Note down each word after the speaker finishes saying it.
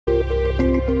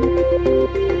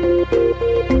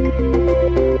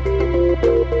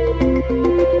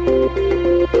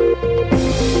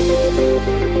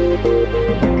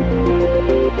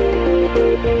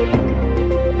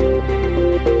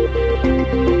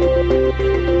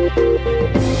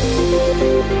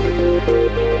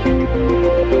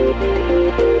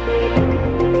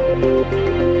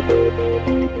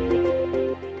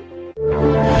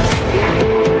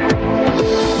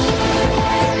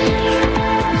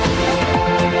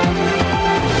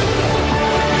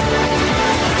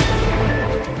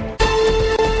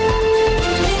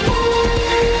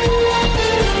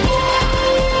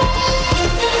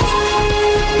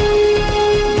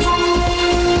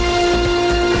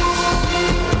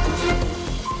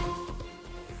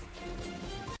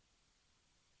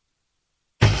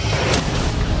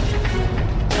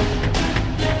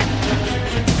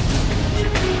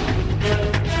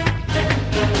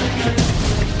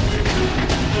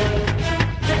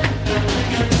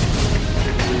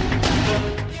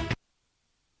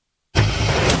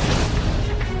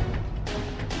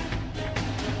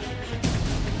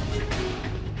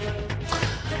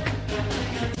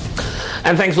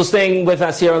And thanks for staying with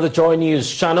us here on the Joy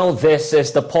News channel. This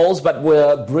is The Pulse, but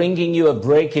we're bringing you a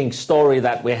breaking story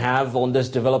that we have on this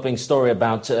developing story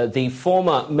about the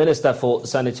former Minister for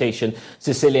Sanitation,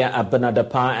 Cecilia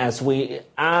Abena-Dapaah, as we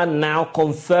are now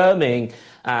confirming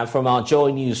from our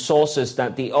Joy News sources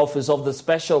that the Office of the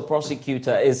Special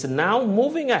Prosecutor is now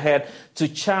moving ahead to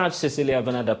charge Cecilia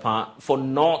Abena-Dapaah for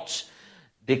not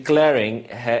declaring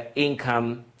her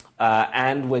income.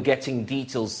 And we're getting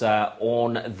details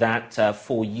on that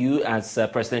for you as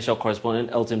presidential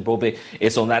correspondent Elton Brobe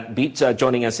is on that beat.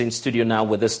 Joining us in studio now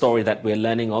with the story that we're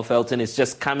learning of. Elton is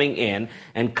just coming in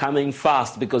and coming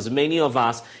fast because many of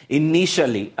us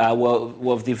initially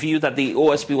were of the view that the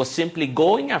OSP was simply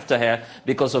going after her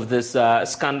because of this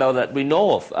scandal that we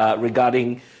know of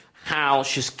regarding how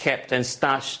she's kept and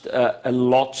stashed a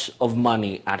lot of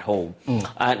money at home.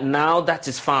 Now that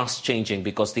is fast changing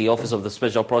because the Office of the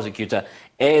Special Prosecutor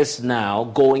is now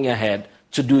going ahead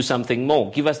to do something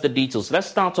more. Give us the details. Let's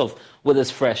start off with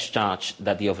this fresh charge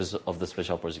that the Office of the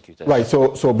Special Prosecutor. Right,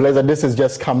 so Blazer, this is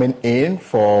just coming in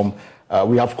from,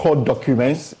 we have court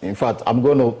documents. In fact, I'm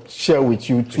going to share with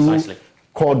you two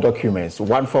court documents,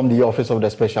 one from the Office of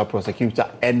the Special Prosecutor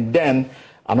and then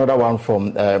another one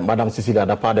from Madam Cecilia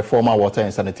Dapaah, the former Water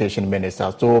and Sanitation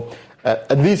Minister. So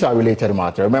these are related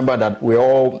matters. Remember that we're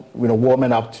all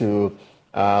warming up to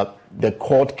the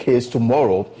court case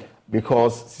tomorrow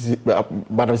because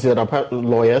Madam Cecilia Dapaah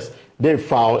lawyers, they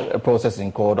filed a process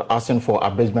in court asking for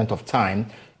abridgment of time.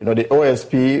 The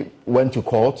OSP went to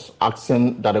court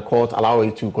asking that the court allow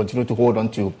it to continue to hold on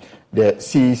to the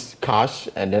seized cash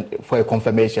and then for a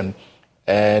confirmation.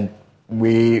 And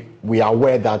we are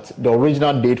aware that the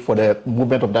original date for the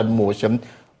movement of that motion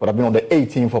would have been on the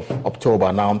 18th of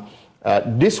October. Now,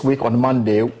 this week on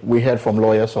Monday, we heard from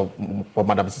lawyers for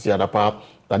Madam Cecilia Dapaah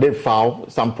that they filed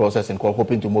some process in court,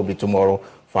 hoping to move it tomorrow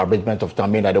for abridgment of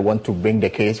time, meaning that they want to bring the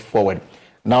case forward.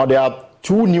 Now, there are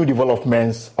two new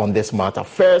developments on this matter.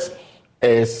 First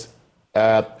is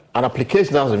an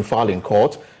application that has been filed in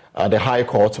court, the High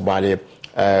Court, by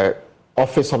the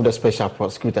Office of the Special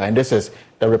Prosecutor, and this is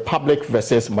the Republic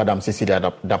versus Madam Cecilia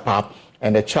Dapaah,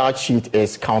 and the charge sheet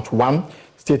is count 1,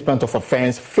 statement of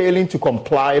offense, failing to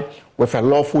comply with a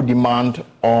lawful demand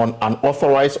on an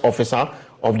authorized officer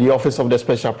of the Office of the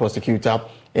Special Prosecutor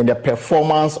in the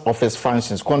performance of his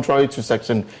functions, contrary to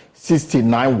Section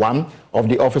 69(1) of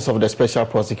the Office of the Special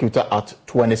Prosecutor Act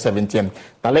 2017.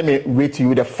 Now, let me read to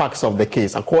you the facts of the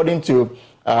case. According to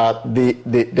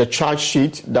the charge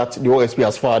sheet that the OSP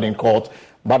has filed in court,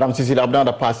 Madam Cecilia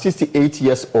Abena-Dapaah, 68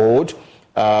 years old,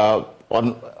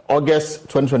 on August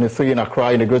 2023 in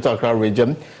Accra, in the Greater Accra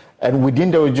region, and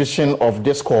within the jurisdiction of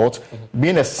this court,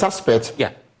 being a suspect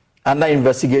under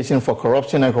investigation for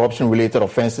corruption and corruption-related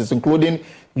offences, including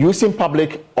using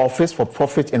public office for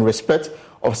profit in respect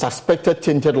of suspected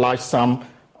tainted large sum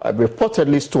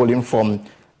reportedly stolen from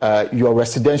your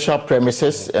residential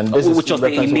premises, and this which was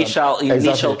the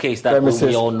initial case that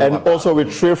we all know and about. Also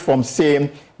retrieved from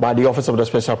same by the Office of the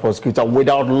Special Prosecutor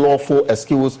without lawful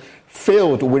excuse,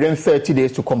 failed within 30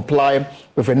 days to comply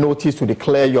with a notice to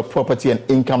declare your property and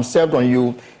income served on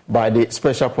you by the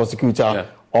Special Prosecutor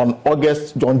on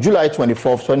July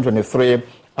 24th, 2023,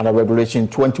 under Regulation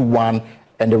 21,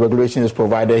 and the regulation is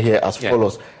provided here as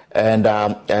follows. And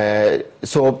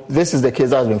so this is the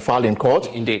case that has been filed in court.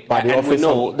 Indeed. By the office. We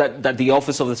know that the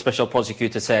Office of the Special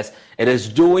Prosecutor says it is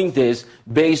doing this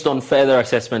based on further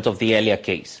assessment of the earlier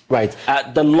case. Right.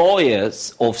 The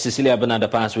lawyers of Cecilia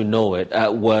Abena-Dapaah, as we know it,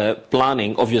 were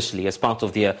planning, obviously, as part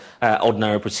of their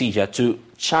ordinary procedure, to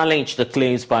challenge the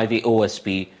claims by the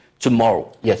OSP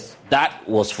tomorrow. Yes. That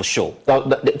was for sure. So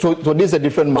this is a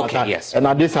different matter. Okay, yes. And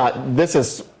now this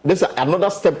is another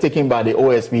step taken by the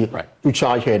OSP to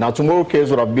charge her. Now, tomorrow's case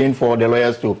would have been for the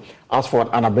lawyers to ask for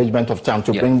an abridgment of time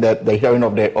to bring the hearing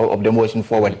of the motion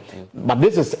forward. But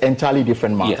this is entirely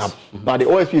different matter. Yes. But the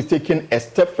OSP is taking a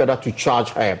step further to charge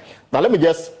her. Now, let me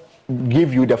just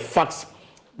give you the facts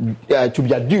to be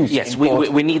adduced. Yes,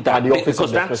 we need that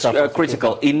because that's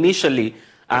critical. Initially,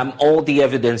 all the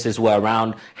evidences were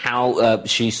around how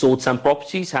she sold some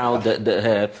properties, how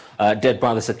her dead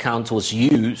brother's account was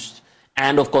used,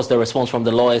 and of course the response from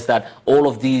the lawyers that all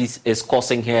of these is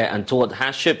causing her untoward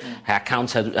hardship. Her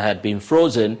accounts had been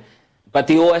frozen, but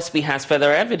the OSP has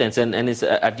further evidence and is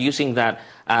adducing that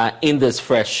in this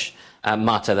fresh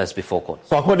matter that's before court.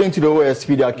 So according to the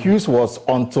OSP, the accused was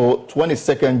until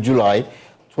 22nd July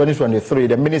 2023,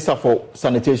 the Minister for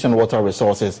Sanitation and Water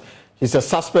Resources. He's a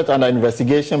suspect under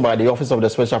investigation by the Office of the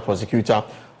Special Prosecutor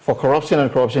for corruption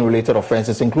and corruption-related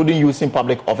offences, including using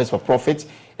public office for profit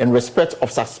in respect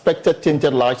of suspected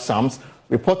tainted large sums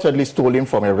reportedly stolen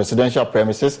from a residential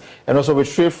premises and also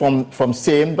retrieved from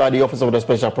same by the Office of the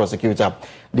Special Prosecutor.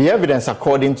 The evidence,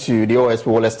 according to the OSP,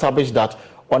 will establish that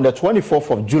on the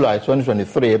 24th of July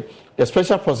 2023, the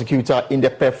Special Prosecutor, in the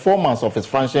performance of his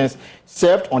functions,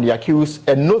 served on the accused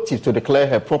a notice to declare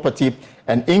her property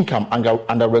and income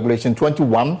under Regulation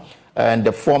 21, and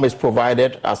the form is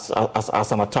provided as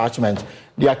an attachment.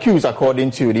 The accused,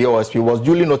 according to the OSP, was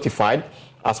duly notified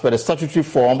as per the statutory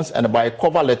forms and by a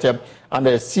cover letter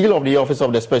under the seal of the Office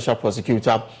of the Special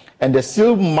Prosecutor and the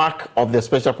seal mark of the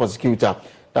Special Prosecutor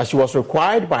that she was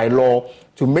required by law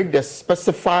to make the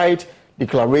specified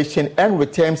declaration and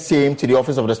return same to the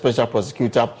Office of the Special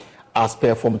Prosecutor as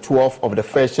per Form 12 of the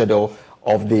first schedule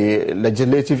of the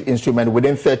legislative instrument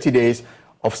within 30 days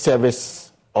of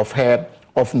service of her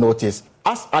of notice.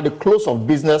 As at the close of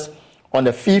business on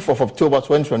the 5th of October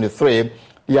 2023,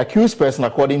 the accused person,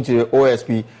 according to the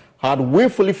OSP, had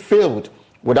willfully failed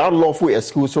without lawful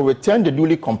excuse to return the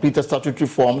duly completed statutory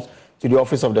forms to the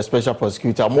Office of the Special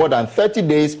Prosecutor more than 30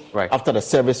 days after the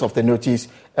service of the notice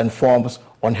and forms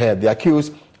on her. The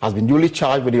accused has been duly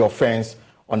charged with the offense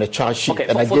on the charge sheet. Okay,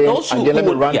 and again, let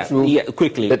me run through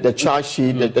quickly. The charge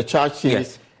sheet. The charge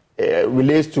sheet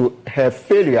relates to her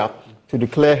failure to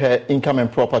declare her income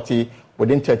and property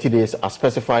within 30 days as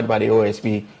specified by the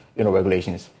OSP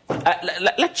regulations.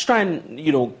 Let's try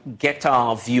and get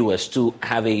our viewers to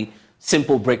have a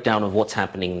simple breakdown of what's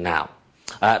happening now,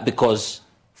 because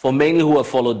for many who have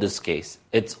followed this case,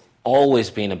 it's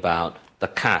always been about the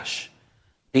cash.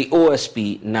 The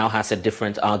OSP now has a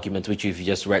different argument, which you've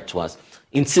just read to us.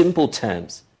 In simple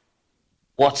terms,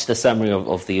 what's the summary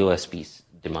of the OSP's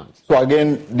demands? So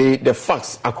again, the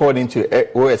facts, according to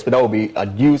OSP, that will be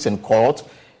adduced in court.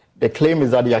 The claim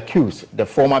is that the accused, the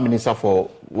former Minister for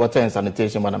Water and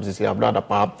Sanitation, Madam Cecilia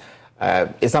Abrada-Parr,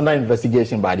 is under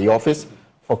investigation by the office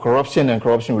for corruption and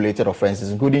corruption-related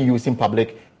offences, including using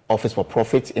public office for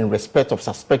profit in respect of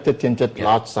suspected tainted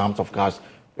large sums of cash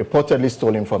reportedly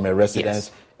stolen from a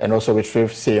residence and also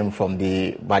retrieved same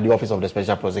by the Office of the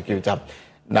Special Prosecutor.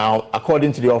 Now,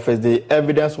 according to the office, the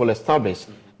evidence will establish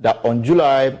that on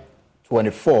July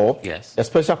 24, the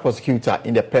Special Prosecutor,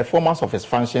 in the performance of his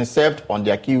function, served on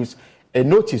the accused a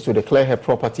notice to declare her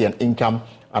property and income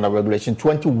under Regulation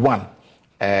 21, of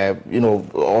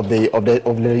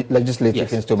the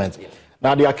legislative instrument.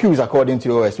 Now, the accused, according to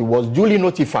the OSP, was duly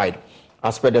notified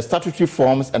as per the statutory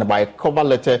forms and by a cover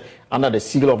letter under the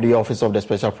seal of the Office of the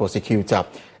Special Prosecutor,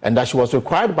 and that she was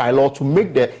required by law to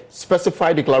make the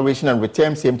specified declaration and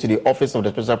return same to the Office of the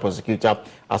Special Prosecutor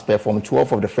as per Form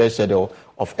 12 of the first schedule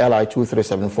of LI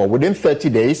 2374 within 30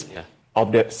 days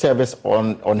of the service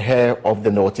on her of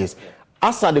the notice.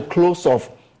 As at the close of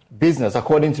business,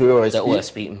 according to the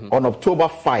OSP, on October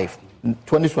 5,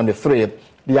 2023,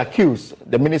 the accused,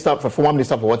 the former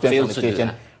Minister for Water and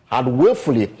Sanitation, had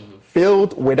willfully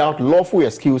failed without lawful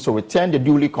excuse to return the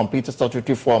duly completed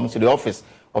statutory forms to the Office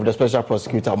of the Special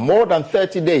Prosecutor more than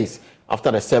 30 days after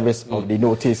the service of the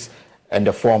notice and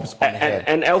the forms on her.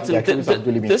 And Elton,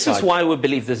 this is why we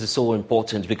believe this is so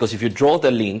important, because if you draw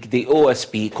the link, the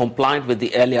OSP complied with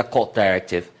the earlier court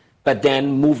directive, but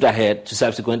then moved ahead to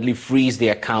subsequently freeze the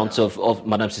accounts of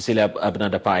Madam Cecilia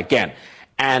Abrada-Parr again,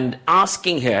 and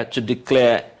asking her to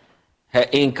declare her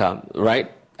income, right,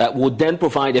 would then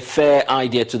provide a fair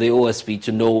idea to the OSP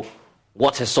to know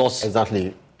what her source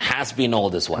has been all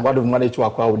this while. What we've managed to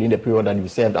acquire within the period that you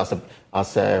served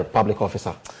as a public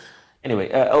officer.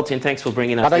 Anyway, Elton, thanks for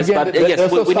bringing us this. But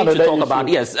yes, we need to talk about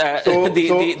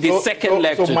the second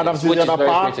leg, which is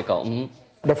very critical.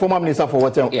 The former Minister for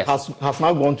Water has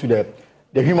now gone to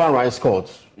the Human Rights Court,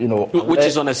 which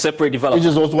is on a separate development. Which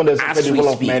is also on a separate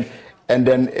development, and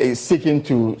then is seeking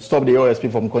to stop the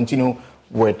OSP from continuing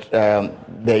with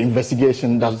the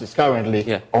investigation that is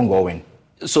currently ongoing.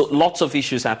 So lots of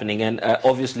issues happening, and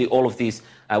obviously all of these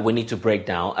we need to break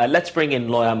down. Let's bring in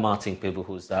lawyer Martin Kpebu,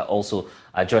 who's also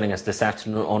joining us this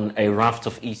afternoon on a raft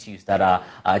of issues that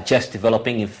are just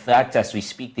developing. In fact, as we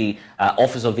speak, the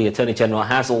Office of the Attorney General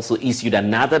has also issued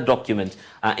another document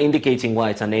indicating why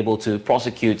it's unable to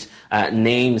prosecute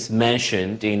names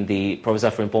mentioned in the Professor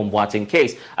Frimpong Boateng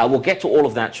case. We'll get to all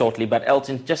of that shortly, but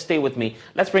Elton, just stay with me.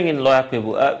 Let's bring in lawyer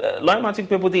Kpebu. Lawyer Martin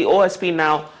Kpebu, the OSP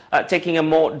now taking a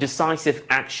more decisive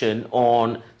action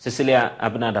on Cecilia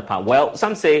Abrada-Parr. Well,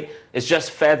 some say it's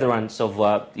just furtherance of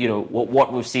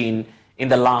what we've seen in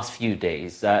the last few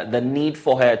days, the need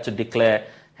for her to declare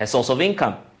her source of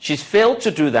income. She's failed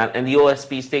to do that, and the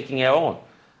OSP is taking her on.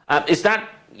 Is that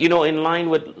in line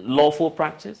with lawful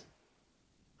practice?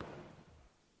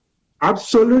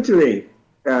 Absolutely,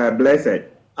 Blessed.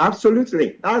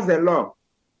 Absolutely, that's the law.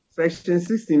 Section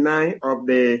 69 of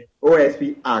the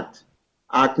OSP Act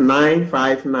Act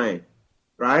 959,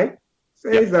 right?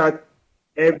 Says that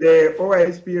if the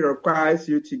OSP requires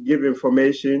you to give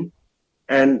information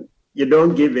and you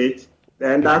don't give it,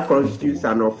 then that constitutes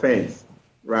an offense,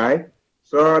 right?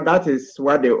 So that is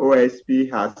what the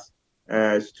OSP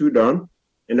has stood on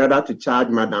in order to charge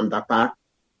Madame Dapaah.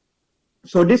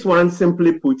 So this one,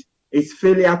 simply put, is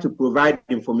failure to provide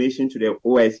information to the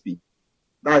OSP.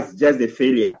 That's just the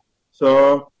failure.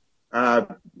 So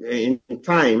in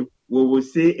time, we will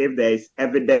see if there is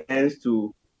evidence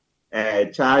to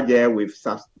charge her with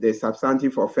the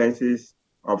substantive offenses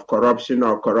of corruption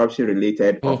or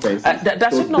corruption-related offenses.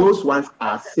 Those ones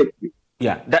are separate.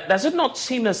 Yeah. Does it not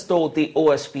seem as though the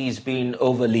OSP is being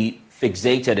overly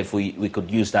fixated, if we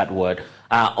could use that word,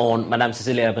 on Madame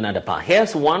Cecilia Abena Dapaah?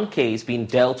 Here's one case being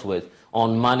dealt with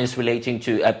on monies relating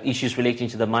to issues relating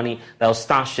to the money that was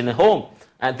stashed in a home.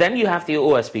 And then you have the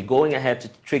OSP going ahead to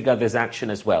trigger this action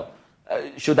as well.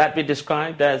 Should that be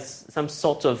described as some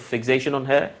sort of fixation on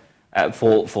her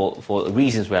for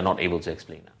reasons we are not able to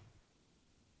explain now?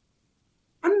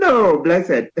 No,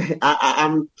 blessed.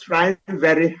 I'm trying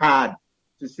very hard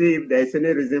to see if there's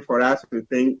any reason for us to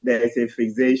think there is a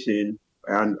fixation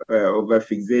and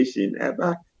over-fixation.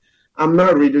 But I'm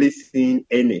not really seeing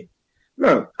any.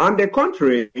 Look, on the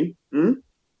contrary,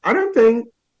 I don't think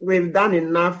we've done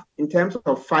enough in terms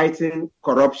of fighting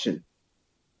corruption.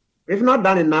 We've not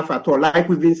done enough at all. Like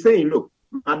we've been saying, look,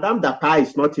 Madame Dapaah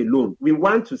is not alone. We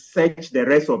want to search the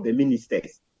rest of the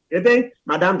ministers. You think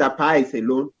Madame Dapaah is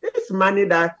alone? This money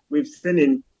that we've seen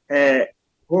in her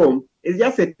home is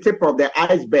just a tip of the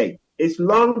iceberg. It's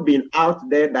long been out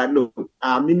there that, look,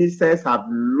 our ministers have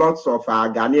lots of our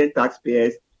Ghanaian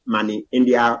taxpayers' money in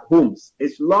their homes.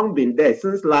 It's long been there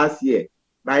since last year.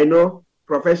 But I know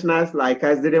professionals like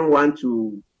us didn't want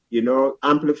to,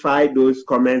 amplify those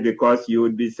comments because you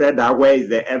would be said that where is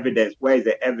the evidence? Where is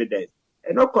the evidence?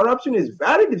 Corruption is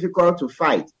very difficult to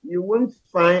fight. You won't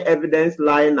find evidence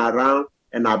lying around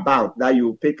and about that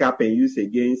you pick up and use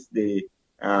against the,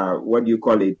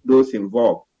 those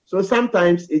involved. So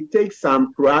sometimes it takes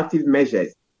some proactive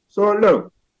measures. So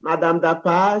look, Madame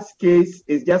Dapaah's case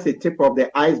is just a tip of the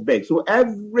iceberg. So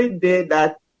every day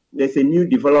that there's a new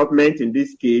development in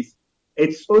this case,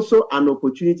 it's also an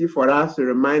opportunity for us to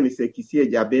remind Mr. Kissi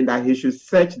Agyabeng that he should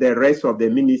search the rest of the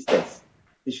ministers.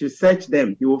 He should search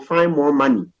them. He will find more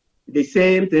money. The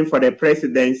same thing for the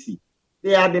presidency.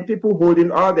 They are the people holding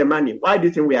all the money. Why do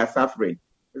you think we are suffering?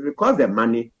 It's because the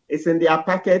money is in their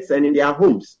pockets and in their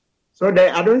homes. So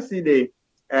I don't see the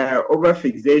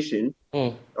over-fixation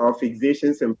or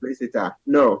fixation simplicity.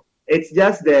 No, it's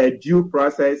just the due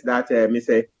process that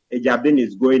Mr. Agyabeng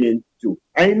is going into.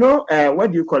 And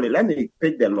what do you call it? Let me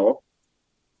pick the law.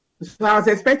 So I was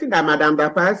expecting that Madame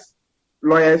Dapaah's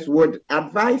lawyers would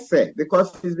advise her,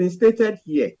 because it's been stated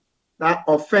here that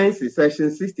offense is section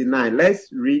 69.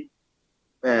 Let's read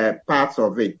parts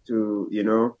of it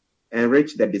to,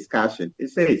 enrich the discussion.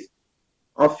 It says,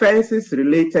 offenses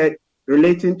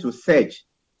relating to search,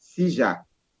 seizure,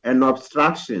 and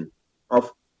obstruction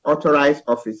of authorized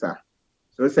officer.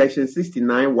 So section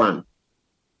 69(1).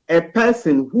 A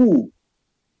person who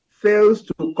fails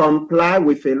to comply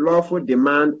with a lawful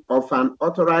demand of an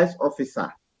authorized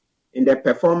officer in the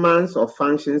performance of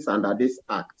functions under this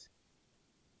act.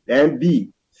 Then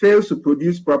B, fails to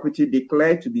produce property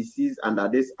declared to be seized under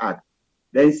this act.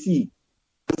 Then C,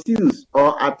 conceals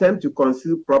or attempt to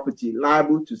conceal property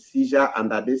liable to seizure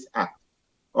under this act.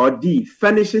 Or D,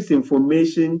 furnishes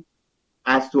information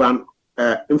to an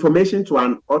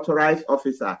authorized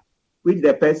officer which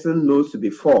the person knows to be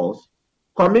false,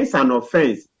 commits an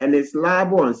offense and is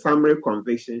liable on summary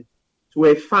conviction to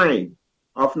a fine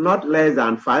of not less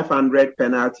than 500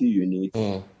 penalty units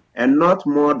and not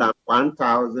more than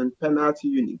 1,000 penalty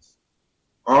units,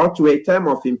 or to a term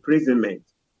of imprisonment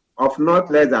of not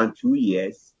less than 2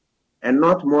 years and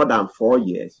not more than 4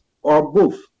 years, or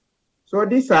both. So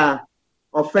these are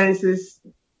offenses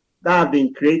that have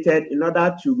been created in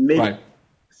order to make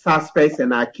suspects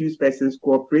and accused persons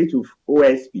cooperate with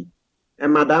OSP.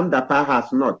 And Madame Dapaah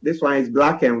has not. This one is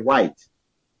black and white.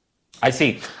 I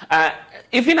see.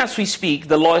 Even as we speak,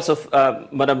 the lawyers of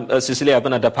Madame Cecilia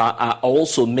Abena Dapaah are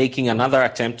also making another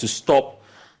attempt to stop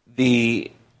the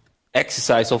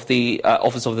exercise of the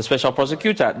Office of the Special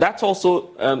Prosecutor. That's also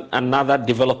another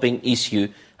developing issue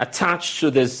attached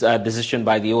to this decision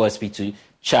by the OSP to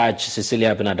charge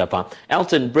Cecilia Abena Dapaah.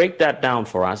 Elton, break that down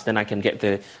for us, then I can get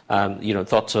the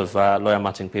thoughts of lawyer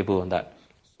Martin Pebu on that.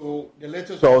 So the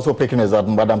latest we're also picking is that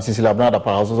Madame Cecilia Abena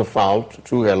Dapaah has also filed,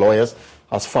 through her lawyers,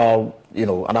 has filed,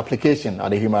 an application at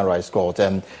the Human Rights Court,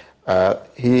 and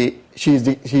he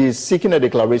is seeking a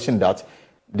declaration that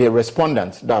the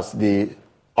respondent, that's the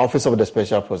Office of the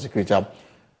Special Prosecutor,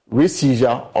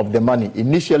 re-seizure of the money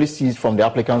initially seized from the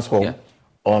applicant's home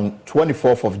on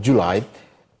 24th of July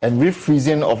and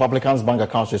refreezing of applicants' bank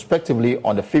accounts respectively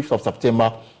on the 5th of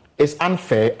September is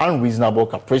unfair, unreasonable,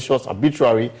 capricious,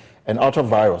 arbitrary, and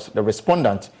ultra-virus. The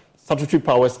respondent statutory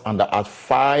powers under Act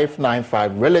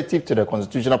 595 relative to the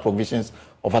constitutional provisions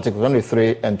of Article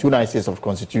 23 and 296 of the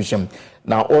Constitution.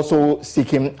 Now also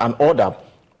seeking an order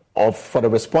for the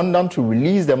respondent to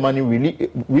release the money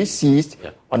re-seized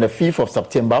on the 5th of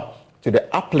September to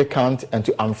the applicant and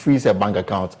to unfreeze her bank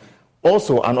account.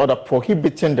 Also an order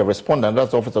prohibiting the respondent,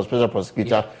 that's the Office of Special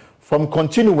Prosecutor, from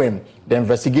continuing the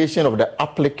investigation of the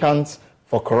applicant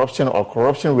for corruption or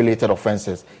corruption-related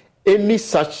offences. Any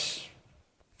such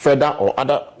further or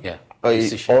other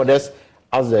orders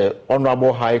as the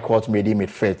Honourable High Court may deem it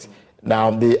fit.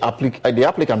 Now, the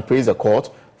applicant prays the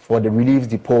court for the relief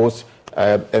deposed,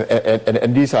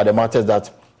 and these are the matters that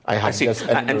I have just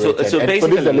enumerated. So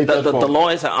basically, the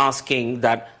lawyers are asking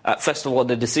that, first of all,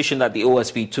 the decision that the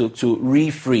OSP took to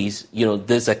refreeze,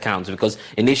 this account, because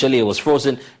initially it was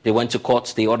frozen, they went to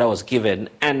court, the order was given,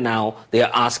 and now they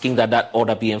are asking that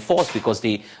order be enforced because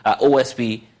the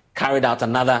OSP carried out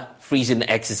another freezing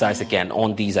exercise again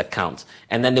on these accounts.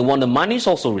 And then they want the monies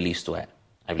also released to her.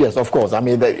 Yes, of course. I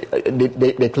mean,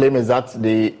 the claim is that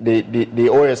the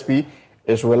OSP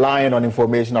is relying on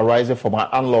information arising from an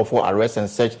unlawful arrest and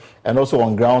search, and also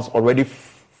on grounds already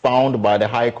found by the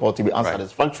High Court to be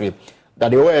unsatisfactory, that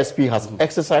the OSP has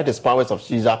exercised its powers of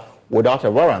seizure without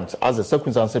a warrant, as the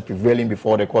circumstances prevailing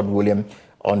before the court ruling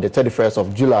on the 31st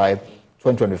of July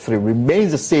 2023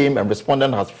 remains the same, and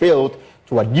respondent has failed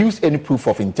to adduce any proof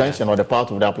of intention on the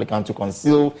part of the applicant to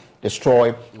conceal,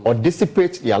 destroy, or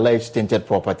dissipate the alleged tainted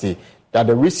property. That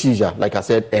the re-seizure, like I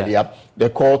said earlier, the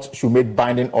court should make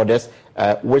binding orders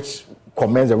which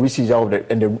commence the re-seizure of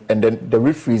and then the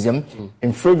refreezing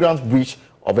in flagrant breach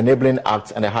of enabling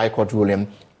act and the High Court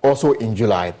ruling also in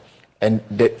July. And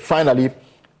finally,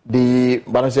 the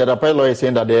lawyer is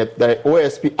saying that the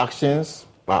OSP actions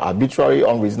are arbitrary,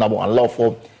 unreasonable,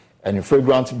 unlawful, and in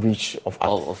flagrant breach of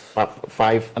Act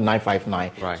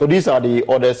 5959. Right. So these are the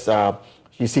orders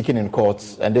he's seeking in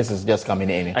courts, and this is just coming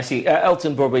in. I see.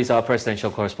 Elton Brobe is our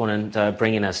presidential correspondent,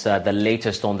 bringing us the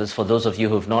latest on this. For those of you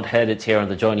who have not heard it here on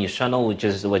the Joy News channel, we're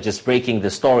just breaking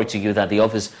the story to you that the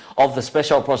Office of the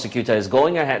Special Prosecutor is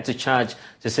going ahead to charge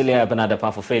Cecilia Abena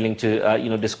Dapaah for failing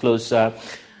to, disclose, to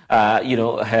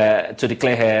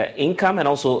declare her income and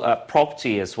also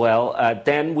property as well.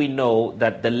 Then we know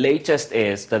that the latest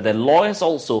is that the lawyers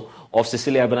also of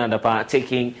Cecilia Abena Dapaah are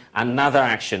taking another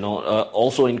action,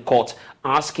 also in court,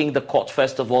 asking the court,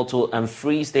 first of all, to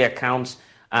unfreeze the accounts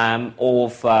or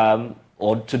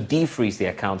to defreeze the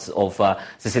accounts of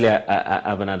Cecilia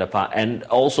Abena Dapaah, and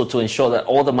also to ensure that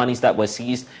all the monies that were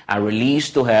seized are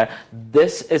released to her.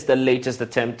 This is the latest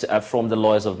attempt from the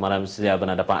lawyers of Madam Cecilia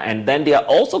Abena Dapaah. And then they are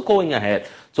also going ahead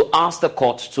to ask the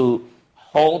court to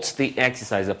halt the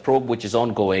exercise, a probe which is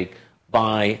ongoing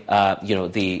by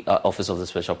the Office of the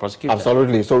Special Prosecutor.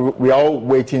 Absolutely. So we are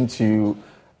waiting to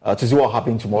see what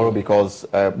happens tomorrow, because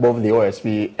both the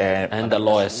OSP and the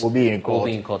lawyers will be in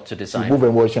court to decide. To move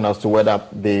a motion as to whether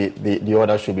the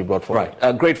order should be brought forward.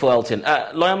 Right. Grateful, Elton.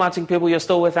 Lawyer Martin Peeble, you're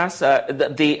still with us.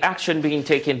 The action being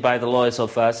taken by the lawyers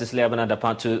of Cecilia Abena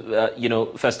Dapaah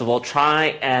to, first of all,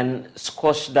 try and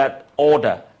squash that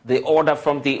order, the order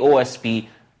from the OSP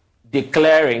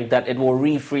declaring that it will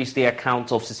refreeze the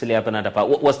account of Cecilia Abena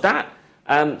Dapaah. Was that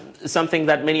something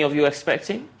that many of you were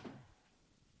expecting?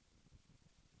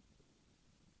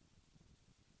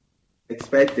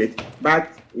 Expected,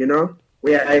 but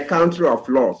we are a country of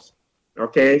laws.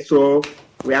 Okay, so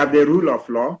we have the rule of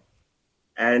law,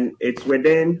 and it's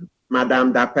within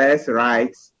Madame Dapaah's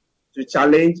rights to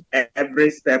challenge every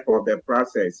step of the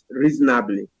process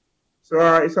reasonably.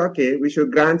 So it's okay. We should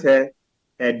grant her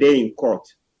a day in court.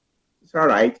 It's all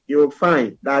right. You'll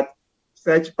find that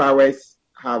such powers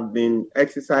have been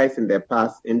exercised in the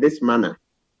past in this manner.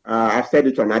 I've said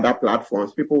it on other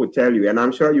platforms. People will tell you, and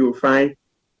I'm sure you will find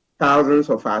thousands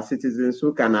of our citizens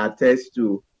who can attest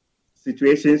to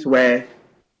situations where,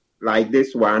 like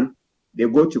this one, they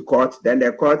go to court, then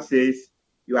the court says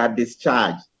you are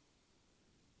discharged.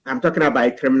 I'm talking about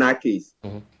a criminal case.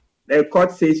 Mm-hmm. The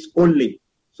court says only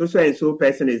so-and-so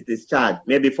person is discharged,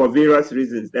 maybe for various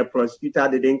reasons. The prosecutor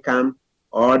didn't come,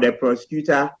 or the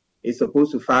prosecutor is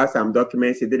supposed to file some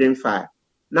documents, he didn't file.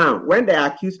 Now, when the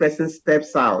accused person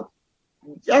steps out,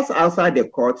 just outside the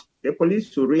court, the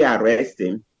police should rearrest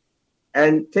him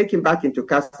and take him back into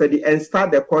custody and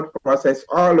start the court process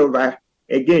all over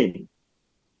again.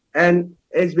 And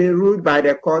it's been ruled by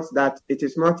the courts that it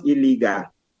is not illegal.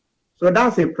 So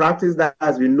that's a practice that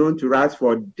has been known to us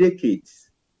for decades.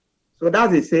 So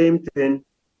that's the same thing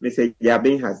Mr.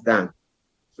 Yabin has done.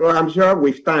 So I'm sure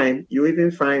with time, you even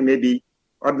find maybe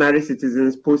ordinary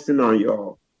citizens posting on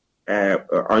your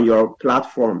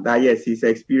platform that, yes, he's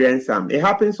experienced some. It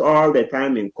happens all the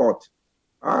time in court,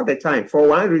 all the time. For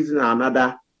one reason or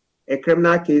another, a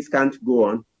criminal case can't go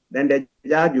on. Then the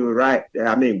judge will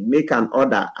make an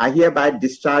order. I hereby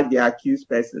discharge the accused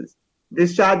persons.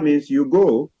 Discharge means you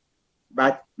go,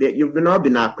 but you've not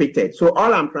been acquitted. So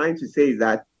all I'm trying to say is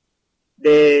that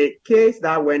the case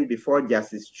that went before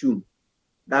Justice Chum,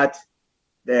 that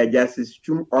the Justice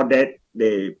Chum ordered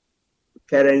the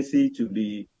currency to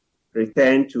be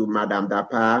returned to Madame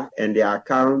Dapa and the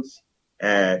accounts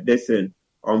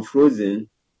unfrozen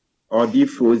or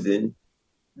defrozen,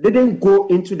 didn't go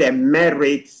into the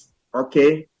merits,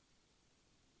 okay?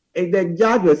 If the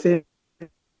judge was saying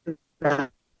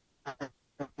that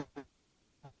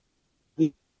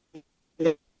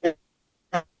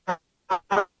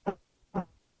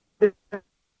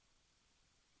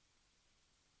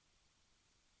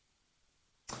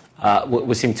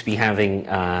we seem to be having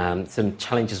some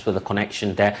challenges with the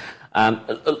connection there.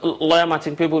 Lawyer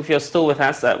Martin Peeble, if you're still with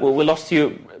us, we lost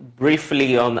you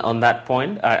briefly on that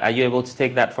point. Are you able to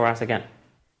take that for us again?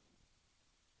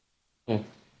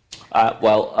 But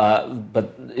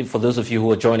for those of you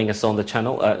who are joining us on the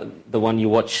channel, the one you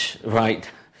watch right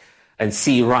and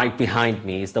see right behind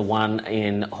me is the one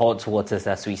in hot waters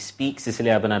as we speak.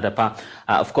 Cecilia Agbana-Dapaah,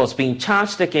 of course, being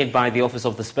charged again by the Office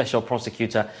of the Special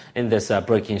Prosecutor in this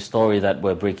breaking story that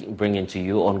we're bringing to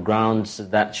you on grounds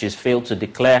that she's failed to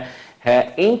declare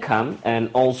her income and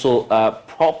also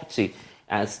property,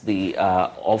 as the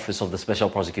Office of the Special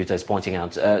Prosecutor is pointing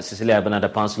out. Cecilia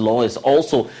Agbana-Dapaah's law is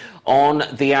also, on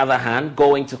the other hand,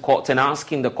 going to court and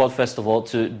asking the court, first of all,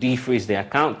 to defreeze the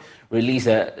account, release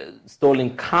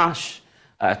stolen cash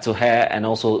to her, and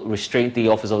also restrain the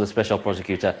Office of the Special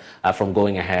Prosecutor from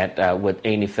going ahead with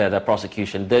any further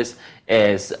prosecution. This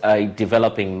is a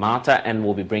developing matter, and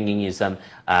we'll be bringing you some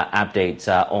updates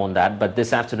on that. But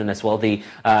this afternoon as well, the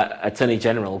Attorney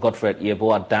General, Godfred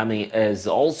Yeboah-Dame, is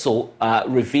also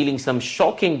revealing some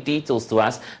shocking details to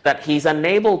us that he's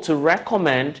unable to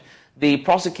recommend the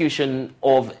prosecution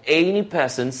of any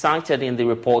person cited in the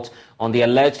report on the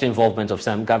alleged involvement of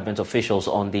some government officials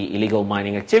on the illegal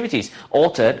mining activities,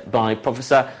 authored by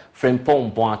Professor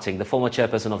Frimpong Boateng, the former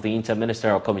chairperson of the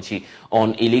Inter-Ministerial Committee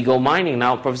on Illegal Mining.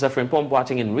 Now, Professor Frimpong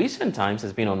Boateng in recent times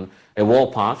has been on a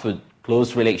warpath with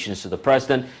close relations to the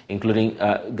president, including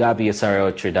Gabi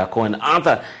Asare-Otridako and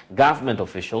other government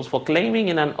officials, for claiming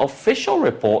in an official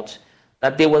report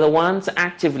that they were the ones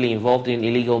actively involved in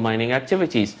illegal mining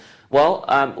activities. Well,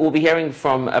 we'll be hearing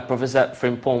from Professor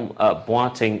Frimpong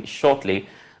Boateng shortly,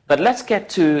 but let's get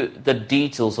to the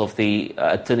details of the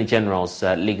Attorney General's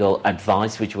legal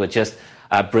advice, which we're just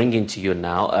bringing to you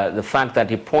now. The fact that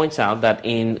he points out that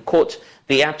in court,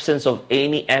 the absence of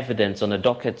any evidence on the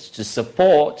docket to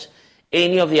support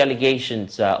any of the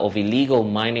allegations of illegal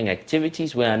mining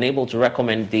activities, we're unable to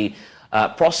recommend the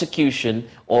prosecution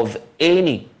of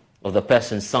any of the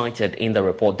persons cited in the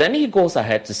report. Then he goes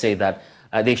ahead to say that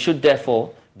they should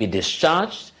therefore be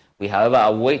discharged. We, however,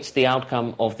 await the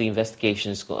outcome of the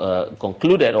investigations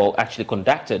concluded or actually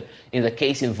conducted in the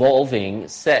case involving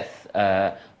Seth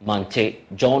Mante,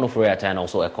 John Ofori-Atta, and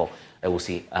also Eko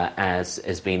Ewusi, as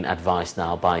is being advised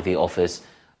now by the Office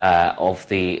of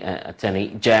the Attorney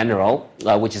General,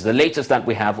 which is the latest that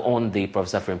we have on the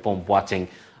Professor Frimpong Boateng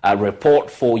report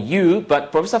for you.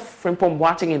 But Professor Frimpong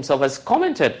Boateng himself has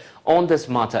commented on this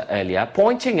matter earlier,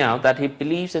 pointing out that he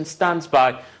believes and stands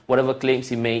by whatever claims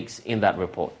he makes in that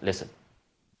report. Listen.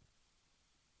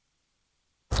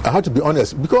 I have to be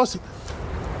honest, because,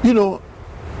 you know,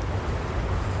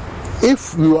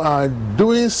 if you are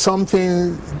doing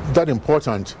something that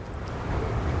important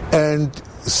and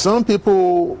some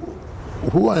people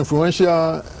who are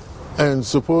influential and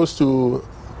supposed to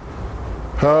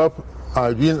help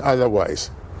are doing otherwise,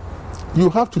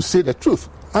 you have to say the truth.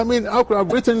 I mean, I could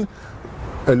have written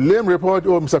a lame report,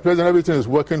 oh, Mr. President, everything is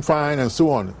working fine, and so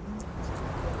on.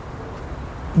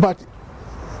 But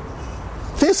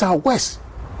things are worse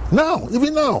now,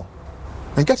 even now,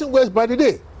 and getting worse by the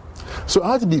day. So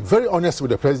I have to be very honest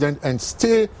with the President and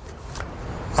stay.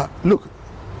 Look,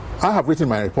 I have written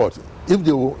my report. If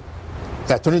the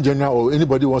Attorney General or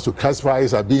anybody wants to classify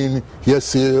it as being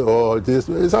hearsay or this,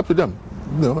 it's up to them.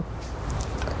 You know,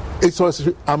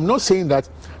 I'm not saying that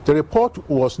the report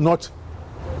was not.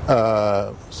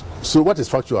 So what is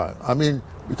factual? I mean,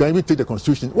 you can even take the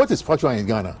Constitution. What is factual in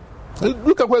Ghana?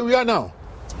 Look at where we are now.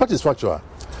 What is factual?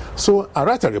 So I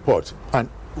write a report, and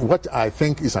what I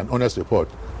think is an honest report.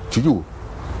 to you.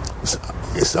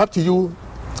 It's up to you.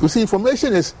 You see,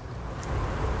 information is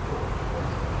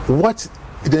what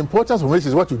the importance of information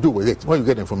is what you do with it when you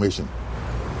get information.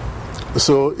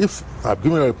 So if I've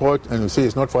given a report and you say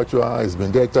it's not factual, it's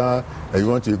been data, and you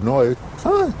want to ignore it,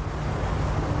 fine.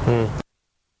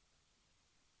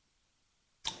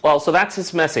 Well, so that's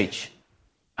his message.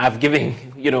 I've given,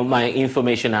 my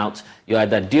information out. You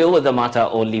either deal with the matter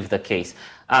or leave the case.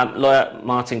 Lawyer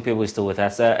Martin Peeble is still with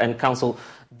us. And counsel,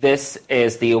 this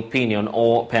is the opinion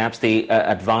or perhaps the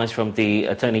advice from the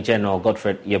Attorney General,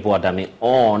 Godfred Yeboah-Dame,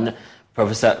 on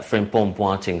Professor Frimpong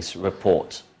Boateng's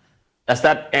report. Does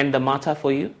that end the matter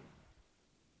for you?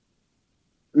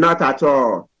 Not at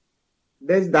all.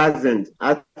 This doesn't.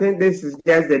 I think this is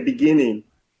just the beginning,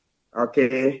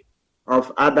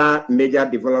 of other major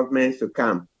developments to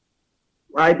come.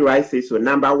 Why do I say so?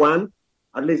 Number one,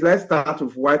 at least let's start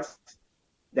with what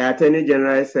the Attorney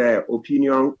General's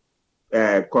opinion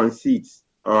concedes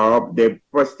or the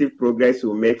positive progress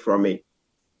we'll make from it.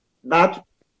 That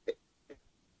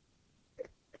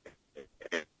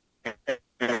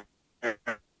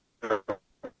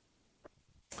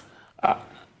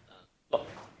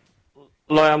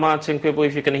Lawyer Martin Peeble,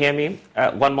 if you can hear me,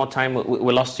 one more time,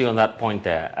 we lost you on that point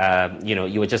there.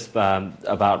 You were just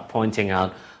about pointing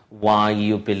out why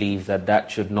you believe that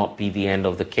should not be the end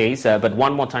of the case. But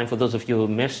one more time, for those of you who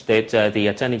missed it, the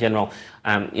Attorney General,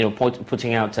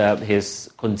 putting out his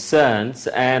concerns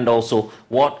and also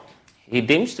what he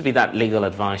deems to be that legal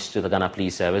advice to the Ghana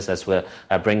Police Service, as we're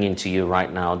bringing to you right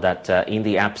now, that in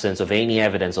the absence of any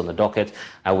evidence on the docket,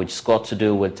 which got to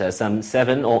do with some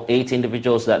 7 or 8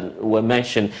 individuals that were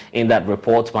mentioned in that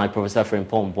report by Professor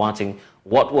Frimpong Boateng,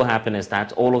 what will happen is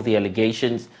that all of the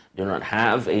allegations do not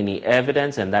have any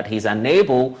evidence and that he's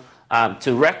unable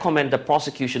to recommend the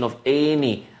prosecution of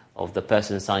any of the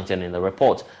persons cited in the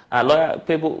report. Lawyer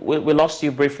Peeble, we lost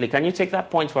you briefly. Can you take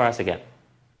that point for us again?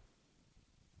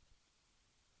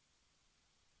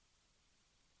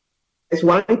 There's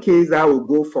one case that will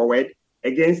go forward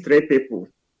against 3 people.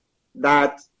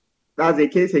 That's a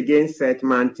case against Seth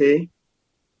Mante,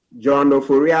 John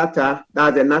Ofori-Atta,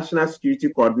 that's the National Security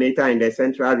Coordinator in the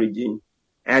Central Region,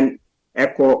 and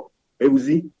Eko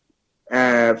Ewuzi,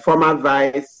 former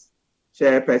Vice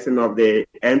Chairperson of the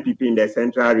NPP in the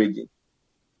Central Region.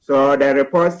 So the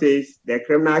report says the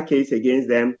criminal case against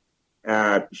them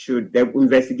the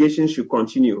investigation should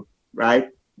continue, right?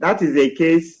 That is a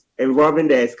case involving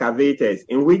the excavators,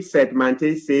 in which Seth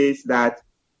Mante says that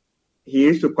he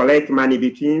used to collect money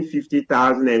between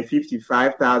 50,000 and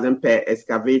 55,000 per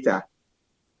excavator,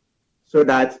 so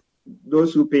that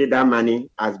those who pay that money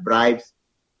as bribes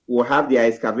will have their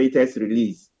excavators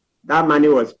released. That money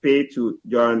was paid to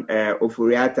John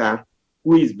Ofori-Atta,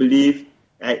 who is believed,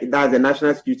 that's the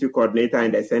National Security Coordinator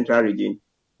in the Central Region,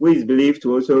 who is believed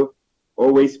to also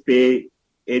always pay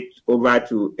it over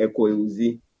to Eko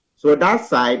Ewuzi. So that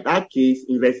side, that case,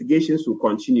 investigations will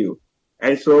continue.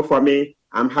 And so for me,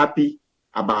 I'm happy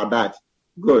about that.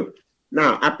 Good.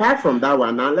 Now, apart from that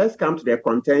one, now let's come to the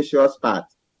contentious part.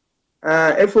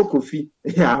 Efo Kofi,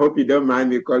 I hope you don't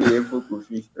mind me calling Efo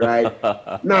Kofi,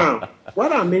 right? Now,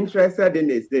 what I'm interested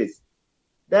in is this.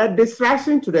 The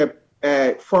distraction to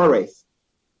the forest.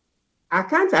 I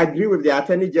can't agree with the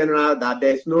Attorney General that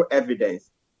there's no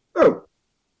evidence. Oh,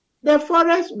 the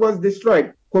forest was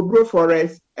destroyed. Kobro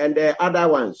Forest and the other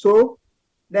one. So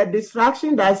the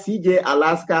distraction that CJ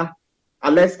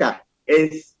Alaska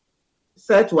is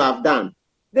said to have done,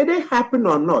 did it happen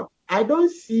or not? I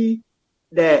don't see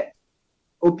the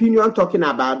opinion talking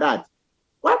about that.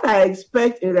 What I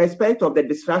expect in respect of the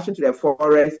distraction to the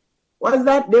forest was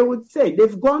that they would say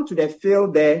they've gone to the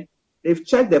field there, they've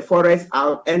checked the forest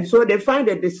out, and so they find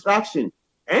a distraction.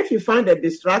 And if you find a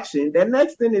distraction, the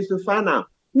next thing is to find out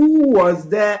who was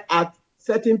there at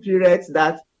certain periods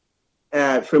that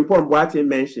Frimpong Boateng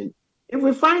mentioned. If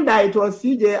we find that it was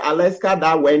CJ Alaska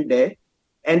that went there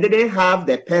and didn't have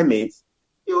the permits,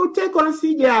 you take on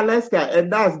CJ Alaska,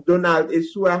 and that's Donald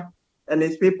Esua and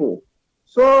his people.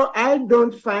 So I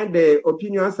don't find the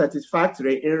opinion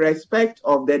satisfactory in respect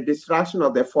of the destruction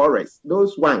of the forest,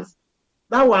 those ones.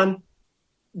 That one,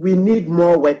 we need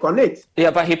more work on it. Yeah,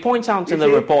 but he points out in the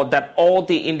report that all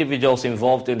the individuals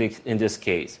involved in this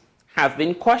case have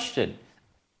been questioned,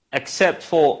 except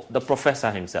for the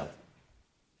professor himself.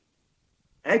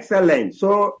 Excellent.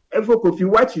 So, Efo Kofi,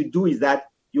 what you do is that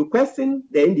you question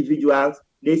the individuals.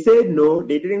 They say no,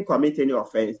 they didn't commit any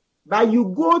offense. But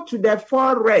you go to the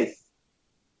forest.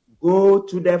 Go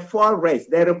to the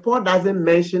forest. The report doesn't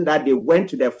mention that they went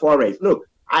to the forest. Look,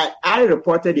 I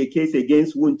reported a case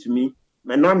against Wontumi,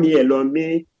 but not me alone,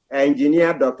 me,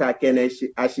 engineer Dr. Kenneth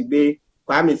Ashigbe,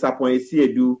 Kwame Sapon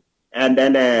Esiedu, and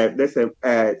then there's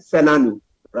Senanu,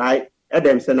 right?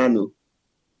 Adam Senanu.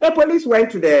 The police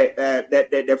went to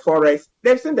the forest.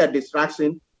 They've seen the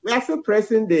distraction. We are still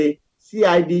pressing the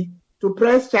CID to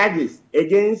press charges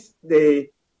against the,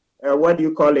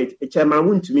 Chairman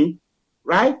Wuntumi,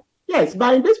 right? Yes,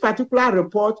 but in this particular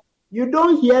report, you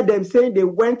don't hear them saying they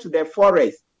went to the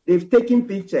forest. They've taken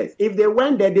pictures. If they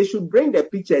went there, they should bring the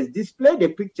pictures, display the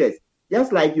pictures,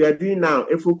 just like you are doing now,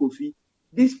 Efo Kofi.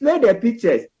 Display the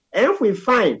pictures. And if we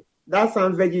find that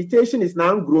some vegetation is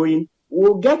now growing,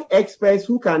 we'll get experts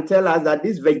who can tell us that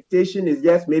this vegetation is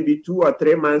just maybe 2 or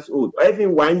 3 months old, or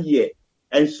even 1 year.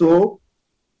 And so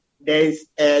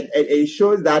it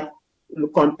shows that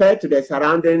compared to the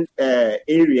surrounding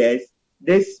areas,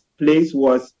 this place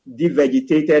was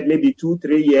devegetated maybe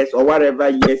 2-3 years or whatever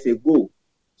years ago.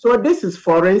 So this is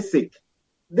forensic.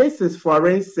 This is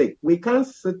forensic. We can't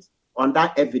sit on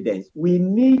that evidence. We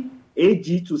need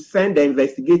AG to send the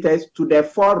investigators to the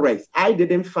forest. I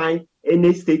didn't find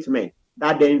any statement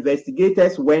that the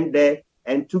investigators went there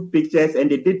and took pictures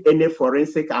and they did any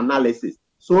forensic analysis.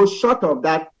 So short of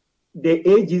that, the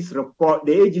AG's report,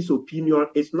 the AG's opinion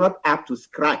is not up to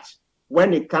scratch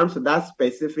when it comes to that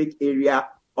specific area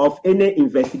of any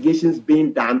investigations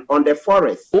being done on the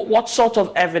forest. What sort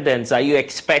of evidence are you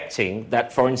expecting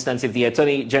that, for instance, if the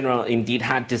Attorney General indeed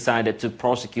had decided to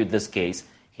prosecute this case,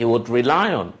 he would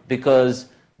rely on? Because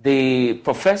the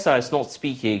professor is not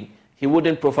speaking, he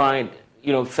wouldn't provide,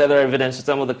 further evidence to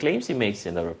some of the claims he makes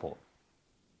in the report.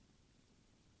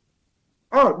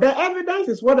 Oh, the evidence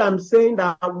is what I'm saying,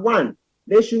 that one,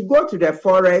 they should go to the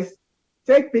forest,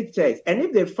 take pictures, and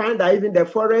if they find that even the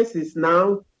forest is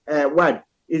now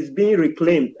is being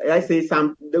reclaimed, I say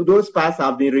those parts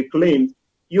have been reclaimed,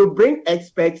 you bring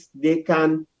experts, they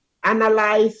can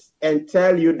analyze and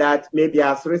tell you that maybe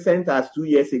as recent as 2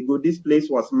 years ago, this place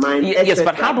was mined. Yes,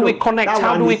 but how do we connect?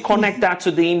 How do we connect that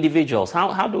to the individuals?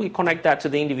 How do we connect that to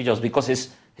the individuals? Because he's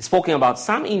spoken about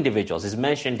some individuals. He's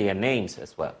mentioned their names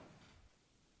as well.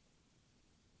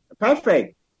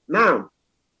 Perfect. Now,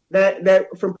 the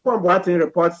Frimpong Boateng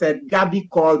report said Gabi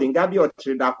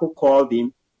Otridako called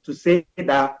him to say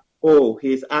that,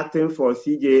 he's acting for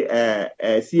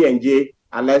CNJ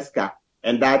Alaska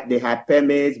and that they had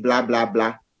permits, blah, blah,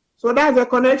 blah. So that's a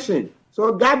connection.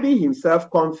 So Gabi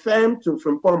himself confirmed to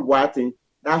Frimpong Boateng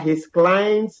that his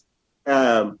clients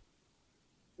were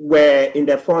in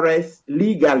the forest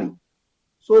legally.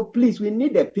 So please, we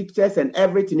need the pictures and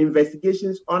everything,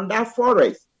 investigations on that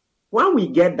forest. When we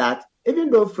get that,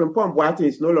 even though Frimpong Boateng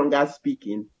is no longer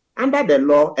speaking, under the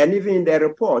law and even in the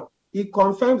report, he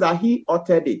confirms that he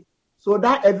uttered it. So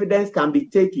that evidence can be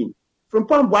taken.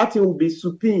 Frimpong Boateng will be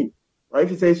subpoenaed, or if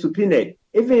he says subpoenaed,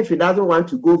 even if he doesn't want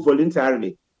to go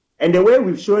voluntarily. And the way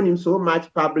we've shown him so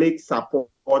much public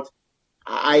support,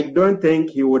 I don't think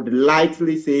he would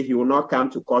lightly say he will not come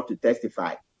to court to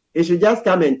testify. He should just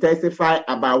come and testify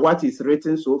about what is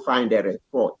written so far in the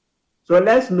report. So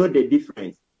let's know the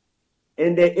difference.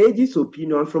 In the AG's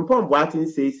opinion, Frimpong Boateng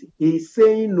says he's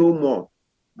saying no more,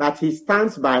 but he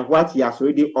stands by what he has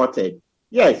already uttered.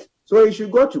 Yes, so he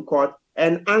should go to court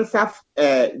and answer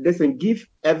give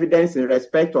evidence in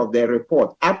respect of the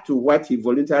report up to what he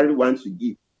voluntarily wants to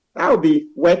give. That will be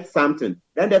worth something.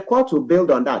 Then the court will build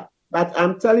on that. But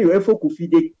I'm telling you, Efo Kofi,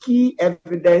 the key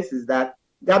evidence is that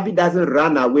Gabi doesn't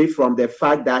run away from the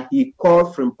fact that he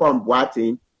called Frimpong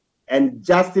Boateng and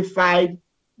justified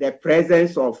the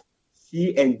presence of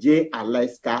CNJ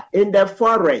Alaska in the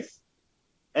forest.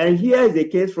 And here is the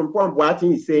case from Frimpong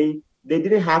Boateng is saying they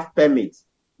didn't have permits.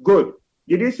 Good.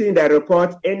 Did you see in the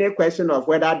report any question of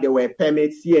whether there were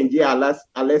permits, CNJ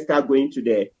Alaska going to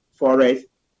the forest,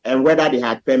 and whether they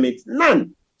had permits?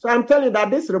 None. So I'm telling you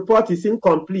that this report is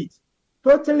incomplete.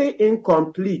 Totally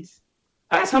incomplete.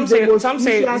 Some say but some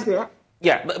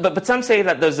say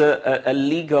that there's a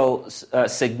legal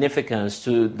significance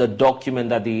to the document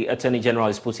that the Attorney General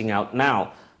is putting out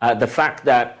now. The fact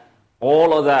that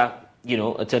all other,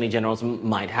 Attorney Generals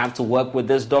might have to work with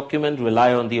this document,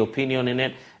 rely on the opinion in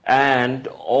it, and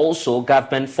also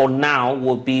government for now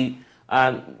will be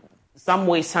some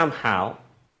way, somehow,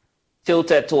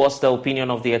 tilted towards the opinion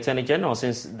of the Attorney General,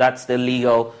 since that's the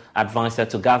legal advisor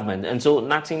to government. And so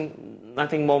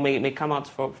nothing more may come out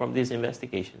from these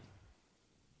investigations.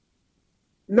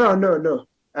 No.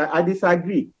 I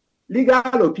disagree.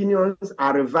 Legal opinions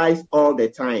are revised all the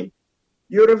time.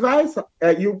 You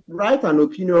write an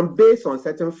opinion based on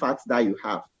certain facts that you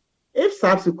have. If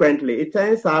subsequently it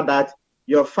turns out that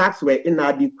your facts were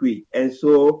inadequate and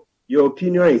so your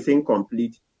opinion is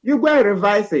incomplete, you go and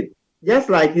revise it. Just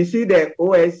like you see the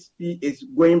OSP is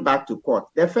going back to court.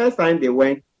 The first time they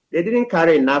went, They didn't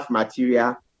carry enough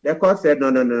material. The court said,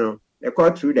 no. The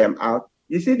court threw them out.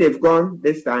 You see, they've gone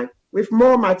this time with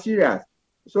more materials.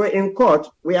 So in court,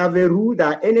 we have a rule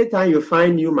that anytime you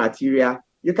find new material,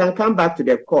 you can come back to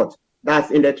the court.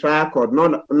 That's in the trial court,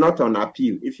 not on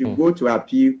appeal. If you go to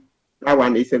appeal, that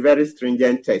one is a very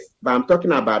stringent test. But I'm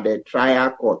talking about the trial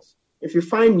courts. If you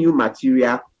find new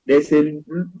material, there's a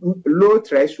low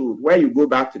threshold where you go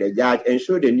back to the judge and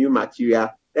show the new material,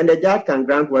 then the judge can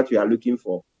grant what you are looking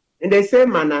for. In the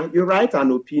same manner, you write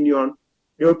an opinion.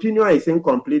 The opinion is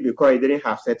incomplete because it didn't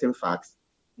have certain facts.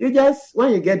 You just,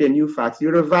 when you get the new facts,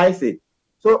 you revise it.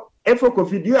 So, Efo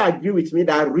Kofi, do you agree with me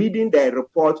that reading the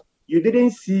report, you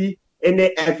didn't see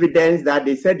any evidence that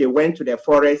they said they went to the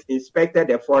forest, inspected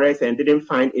the forest, and didn't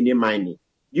find any mining?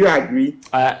 Do you agree?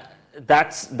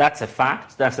 That's a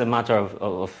fact. That's a matter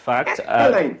of fact.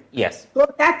 Yes. So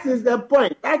that is the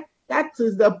point. That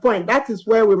is the point. That is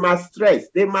where we must stress.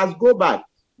 They must go back.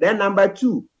 Then number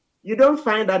two, you don't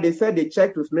find that they said they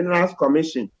checked with Minerals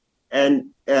Commission and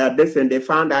they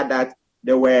found out that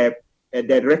there were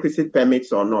the requisite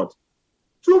permits or not.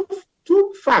 Two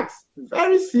facts,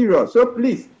 very serious. So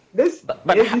please,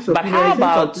 but how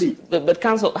about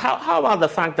counsel? How about the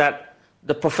fact that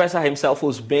the professor himself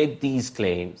who's made these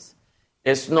claims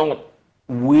is not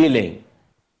willing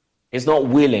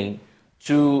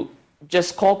to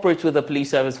just cooperate with the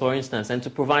police service, for instance, and to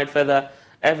provide further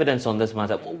evidence on this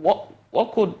matter?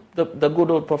 What could the good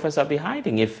old professor be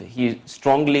hiding if he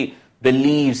strongly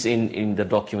believes in the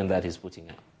document that he's putting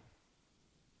out?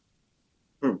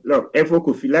 Look, Efo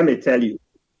Kofi, let me tell you,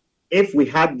 if we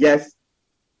had just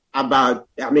about,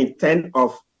 10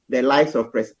 of the likes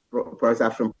of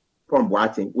Professor from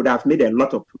Boateng, would have made a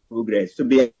lot of progress. To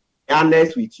be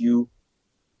honest with you,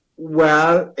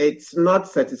 well, it's not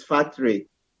satisfactory.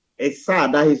 It's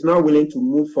sad that he's not willing to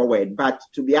move forward. But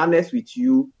to be honest with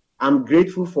you, I'm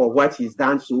grateful for what he's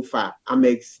done so far. I'm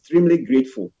extremely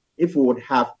grateful. If we would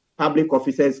have public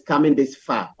officers coming this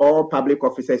far, or public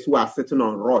officers who are sitting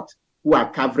on rot, who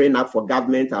are covering up for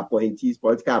government appointees,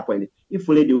 political appointees, if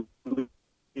only they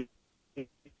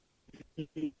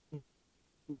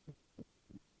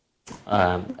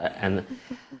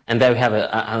and there we have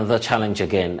another challenge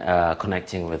again,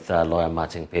 connecting with lawyer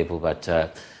Martin Pebu, but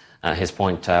his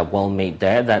point well made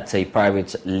there. That's a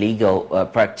private legal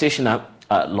practitioner,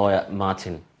 lawyer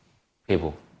Martin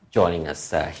Pebu, joining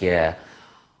us here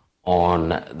on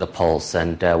The Pulse,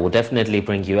 and we'll definitely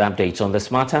bring you updates on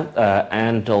this matter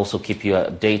and also keep you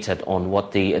updated on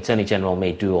what the Attorney General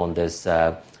may do on this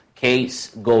case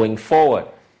going forward.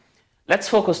 Let's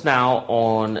focus now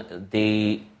on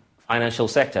the financial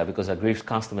sector, because aggrieved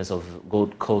customers of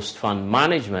Gold Coast Fund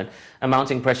Management are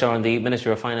mounting pressure on the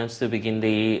Ministry of Finance to begin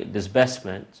the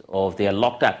disbursement of their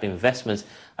locked-up investments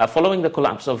following the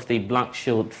collapse of the Black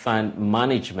Shield Fund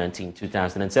Management in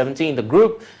 2017. The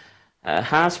group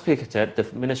has picketed the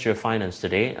Ministry of Finance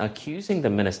today, accusing the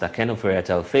Minister, Ken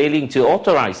Ofori-Atta, of failing to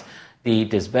authorize the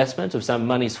disbursement of some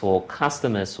monies for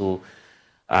customers who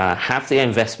have their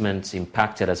investments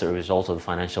impacted as a result of the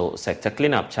financial sector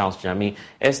cleanup. Charles Jami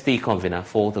is the convener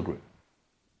for the group.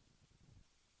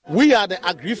 We are the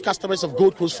aggrieved customers of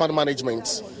Gold Coast Fund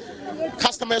Management,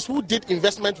 customers who did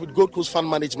investment with Gold Coast Fund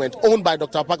Management, owned by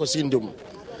Dr. Apako Sindum.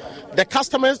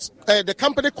 The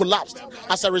company collapsed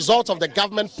as a result of the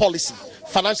government policy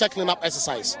financial cleanup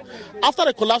exercise. After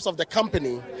the collapse of the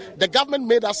company, the government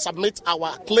made us submit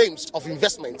our claims of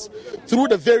investments through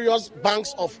the various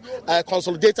banks of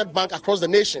Consolidated Bank across the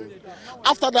nation.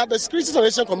 After that, the Securities and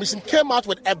Exchange Commission came out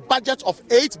with a budget of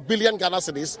 8 billion Ghana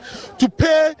cedis to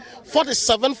pay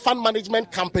 47 fund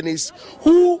management companies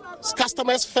whose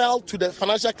customers fell to the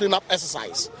financial cleanup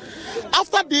exercise.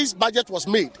 After this budget was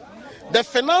made, the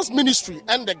Finance Ministry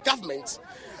and the government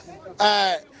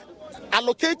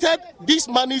allocated these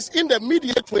monies in the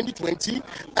mid-year 2020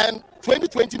 and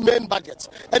 2020 main budget.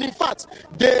 And in fact,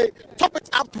 they top it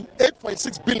up to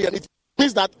 8.6 billion. It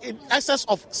means that in excess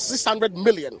of 600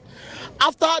 million.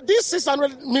 After this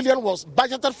 600 million was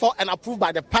budgeted for and approved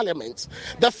by the Parliament,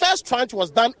 the first tranche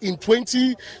was done in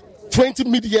 2020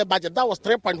 mid-year budget. That was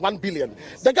 3.1 billion.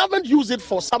 The government used it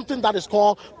for something that is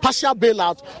called partial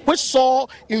bailout, which saw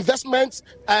investments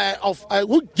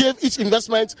who gave each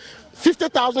investment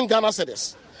 50,000 Ghana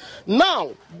cedis.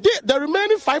 Now, the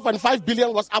remaining 5.5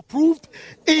 billion was approved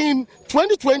in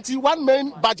 2021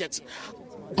 main budget.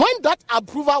 When that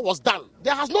approval was done,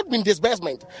 there has not been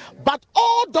disbursement, but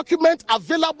all documents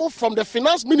available from the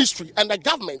finance ministry and the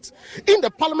government in the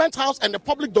Parliament House and the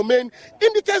public domain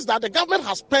indicates that the government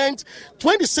has spent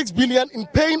 26 billion in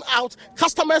paying out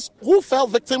customers who fell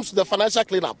victims to the financial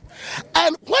cleanup.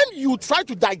 And when you try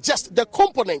to digest the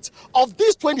component of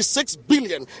these 26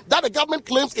 billion that the government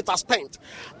claims it has spent,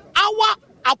 our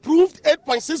approved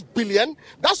 8.6 billion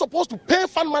that's supposed to pay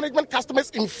fund management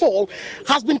customers in full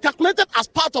has been calculated as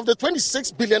part of the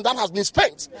 26 billion that has been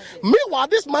spent. Meanwhile,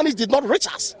 this money did not reach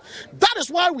us. That is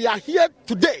why we are here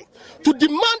today to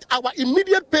demand our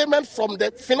immediate payment from the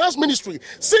finance ministry,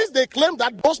 since they claim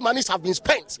that those monies have been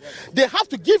spent. They have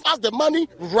to give us the money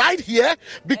right here,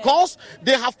 because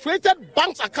they have created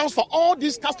bank accounts for all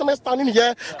these customers standing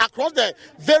here across the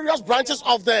various branches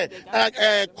of the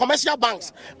commercial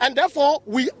banks, and therefore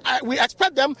we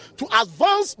expect them to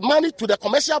advance money to the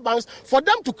commercial banks for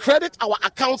them to credit our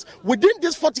accounts within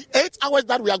these 48 hours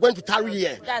that we are going to tarry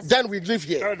here. Then we live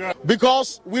here,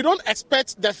 because we don't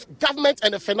expect the government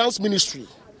and the finance ministry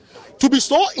to be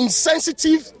so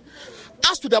insensitive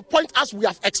as to the point as we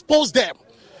have exposed them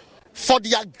for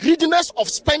their greediness of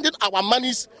spending our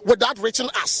monies without reaching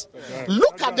us.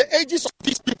 Look at the ages of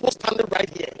these people standing right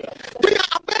here. They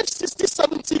are above 60,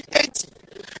 70, 80.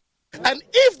 And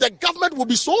if the government will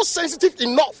be so sensitive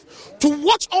enough to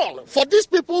watch on for these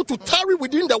people to tarry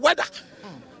within the weather,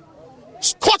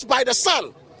 scorched by the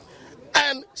sun,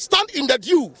 and stand in the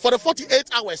dew for the 48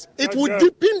 hours, it will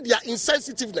deepen their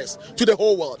insensitiveness to the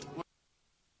whole world.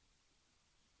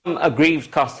 Aggrieved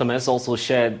customers also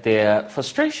shared their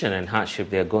frustration and hardship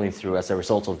they are going through as a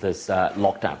result of this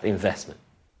locked-up investment.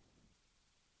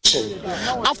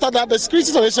 After that, the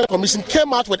Securities and Exchange Commission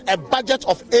came out with a budget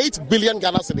of 8 billion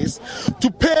Ghana cedis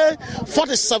to pay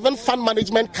 47 fund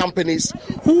management companies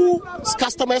whose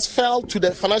customers fell to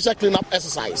the financial cleanup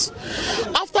exercise.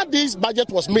 After this budget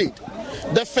was made,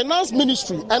 the finance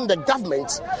ministry and the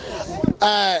government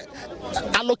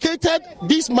allocated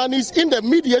these monies in the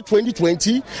mid-year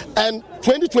 2020 and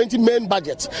 2020 main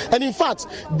budget. And in fact,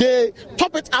 they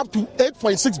top it up to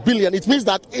 8.6 billion. It means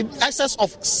that in excess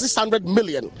of 600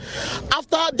 million.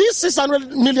 After this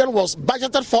 600 million was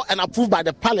budgeted for and approved by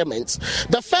the parliament,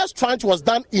 the first tranche was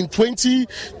done in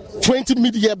 2020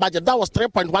 mid-year budget. That was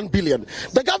 3.1 billion.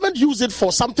 The government used it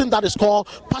for something that is called...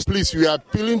 Please, we are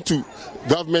appealing to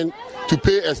government to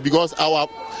pay us because our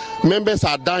members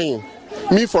are dying.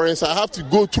 Me, for instance, I have to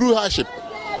go through hardship.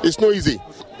 It's not easy.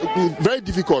 Very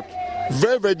difficult.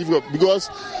 Very, very difficult, because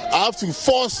I have to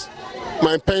force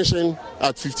my pension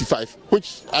at 55,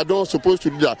 which I don't supposed to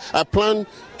do that. I plan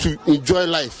to enjoy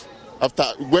life after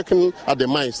working at the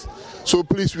mines. So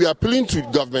please, we are appealing to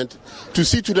government to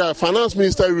see to the finance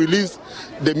minister release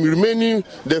the remaining,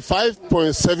 the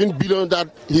 5.7 billion that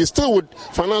he's still with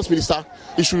finance minister.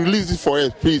 He should release it for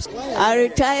us, please. I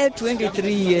retired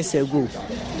 23 years ago.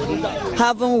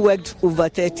 Haven't worked over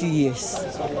 30 years.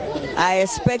 I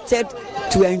expected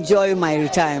to enjoy my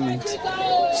retirement.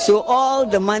 So all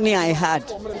the money I had,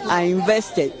 I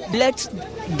invested. Let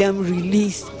them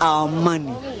release our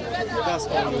money.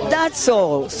 That's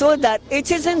all. So that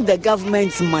it isn't the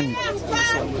government's money.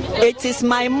 It is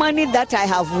my money that I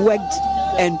have worked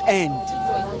and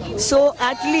earned. So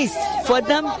at least for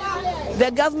them, the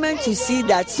government to see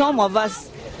that some of us,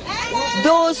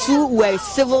 those who were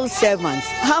civil servants,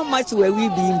 how much were we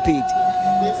being paid?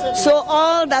 So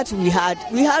all that we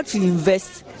had to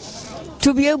invest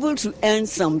to be able to earn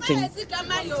something.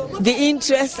 The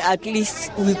interest, at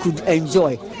least we could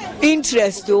enjoy.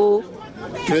 Interest, though,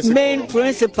 main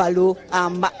principal.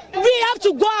 We have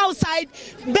to go outside,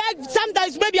 beg.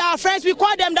 Sometimes maybe our friends, we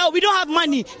call them that we don't have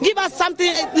money, give us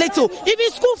something little,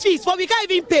 even school fees, but we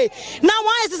can't even pay. Now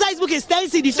one exercise book is 10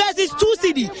 cedi, first is 2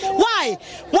 cedi. Why?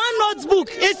 One notebook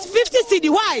is 50 cedi.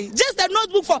 Why? Just a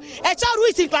notebook for a child who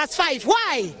is in class 5.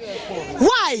 Why?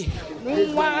 Why?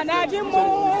 Even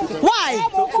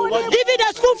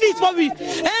the school fees, but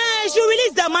it should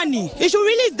release the money. It should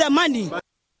release the money.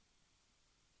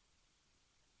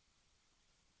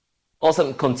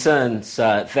 Also concerns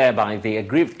there by the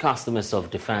aggrieved customers of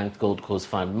defunct Gold Coast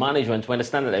Fund Management. We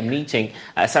understand that a meeting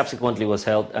subsequently was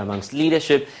held amongst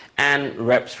leadership and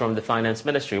reps from the Finance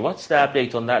Ministry. What's the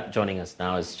update on that? Joining us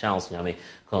now is Charles Nyame,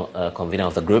 convener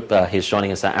of the group. He's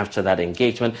joining us after that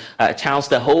engagement. Charles,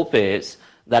 the hope is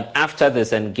that after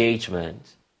this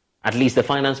engagement, at least the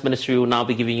Finance Ministry will now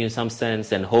be giving you some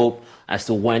sense and hope as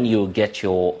to when you'll get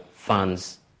your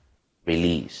funds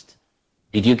released.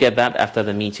 Did you get that after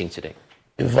the meeting today?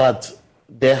 In fact,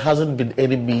 there hasn't been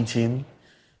any meeting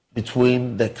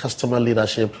between the customer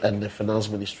leadership and the Finance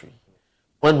Ministry.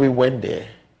 When we went there,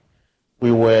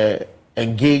 we were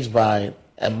engaged by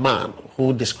a man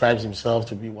who describes himself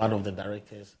to be one of the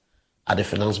directors at the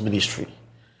Finance Ministry,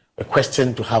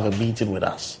 requesting to have a meeting with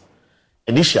us.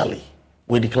 Initially,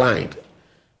 we declined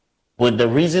with the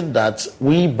reason that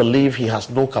we believe he has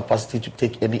no capacity to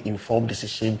take any informed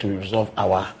decision to resolve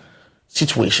our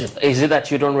situation. Is it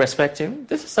that you don't respect him?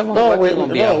 This is someone working on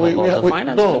behalf of the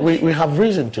finance ministry. We have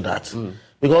reason to that.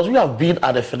 Because we have been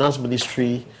at the Finance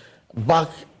Ministry back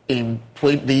in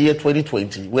the year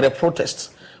 2020 with a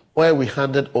protest where we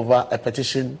handed over a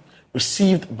petition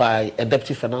received by a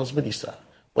deputy finance minister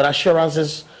with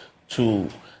assurances to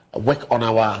work on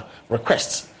our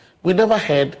requests. We never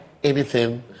heard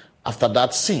anything after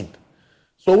that scene.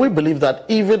 So we believe that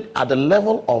even at the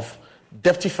level of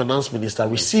deputy finance minister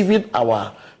receiving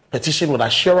our petition with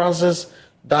assurances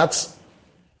that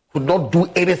could not do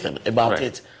anything about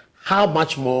it, how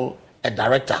much more a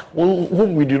director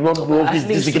whom we do not know his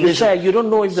designation. You don't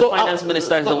know if the finance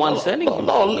minister is the one sending him.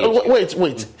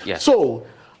 Wait. Yes. So,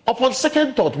 upon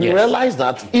second thought, we realized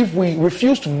that if we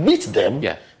refuse to meet them,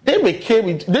 they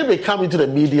may come into the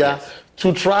media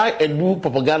to try and do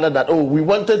propaganda that, we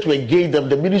wanted to engage them,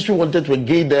 the ministry wanted to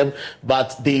engage them,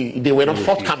 but they were not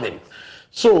forthcoming.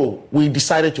 So, we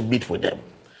decided to meet with them.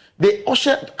 They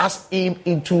ushered us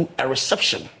into a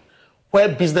reception where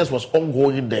business was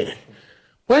ongoing there.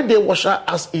 When they ushered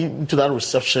us into that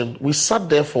reception, we sat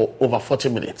there for over 40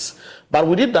 minutes. But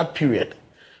within that period,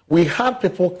 we had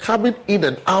people coming in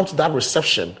and out that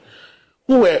reception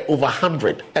who were over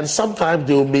 100, and sometimes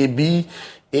they may be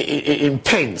in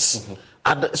tens.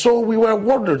 And so we were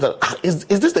wondering that, is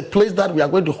this the place that we are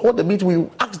going to hold the meeting? We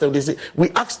asked them,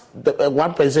 we asked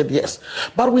one person, yes.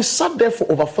 But we sat there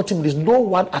for over 40 minutes. No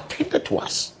one attended to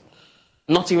us.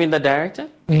 Not even the director?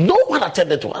 No one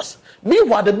attended to us.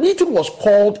 Meanwhile, the meeting was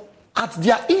called at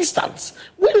their instance.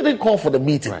 We didn't call for the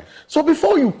meeting. Right. So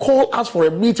before you call us for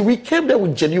a meeting, we came there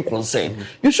with genuine concern.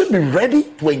 You should be ready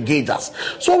to engage us.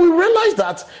 So we realized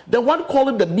that the one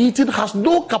calling the meeting has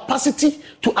no capacity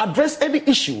to address any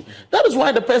issue. That is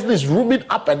why the person is roaming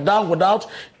up and down without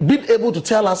being able to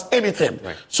tell us anything.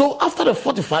 Right. So after the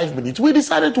 45 minutes, we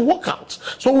decided to walk out.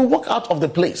 So we walked out of the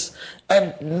place.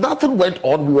 And nothing went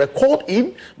on. We were called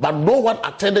in, but no one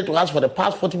attended to us for the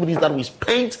past 40 minutes that we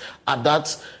spent at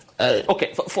that.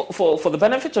 Okay, for the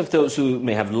benefit of those who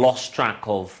may have lost track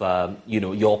of,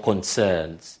 your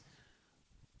concerns,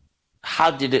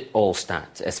 how did it all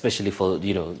start, especially for,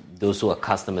 those who are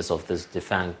customers of this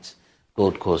defunct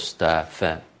Gold Coast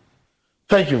firm?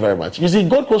 Thank you very much. You see,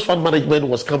 Gold Coast Fund Management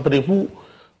was a company who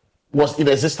was in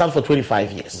existence for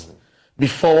 25 years.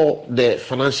 Before the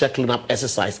financial cleanup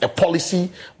exercise, a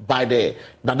policy by the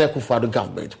Nana Akufo-Addo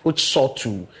government, which sought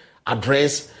to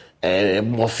address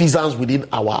malfeasance within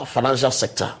our financial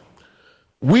sector.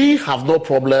 We have no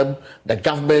problem the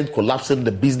government collapsing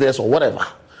the business or whatever,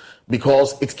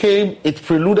 because it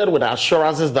preluded with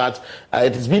assurances that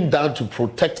it is being done to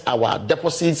protect our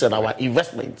deposits and our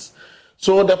investments.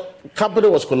 So the company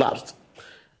was collapsed.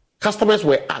 Customers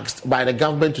were asked by the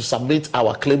government to submit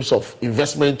our claims of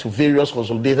investment to various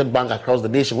consolidated banks across the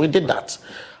nation. We did that.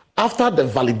 After the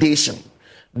validation,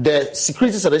 the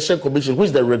Securities and Exchange Commission, which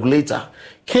is the regulator,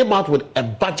 came out with a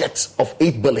budget of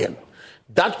 8 billion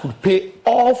that could pay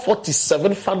all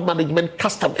 47 fund management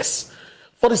customers,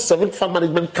 47 fund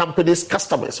management companies'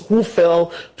 customers who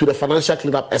fell to the financial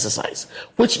cleanup exercise,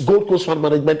 which Gold Coast Fund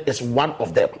Management is one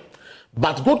of them.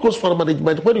 But Gold Coast Fund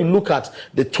Management, when you look at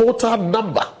the total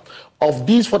number of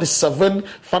these 47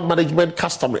 fund management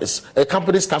customers,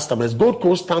 companies' customers, Gold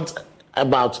Coast stands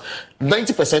about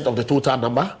 90% of the total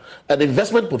number, and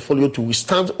investment portfolio to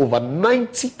withstand over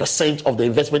 90% of the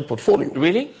investment portfolio.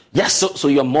 Really? Yes. So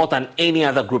you're more than any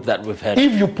other group that we've heard.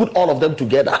 If you put all of them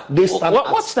together, they stand.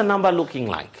 What's the number looking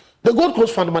like? The Gold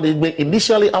Coast Fund Management,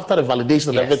 initially after the validation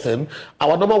and everything,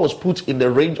 our number was put in the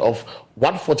range of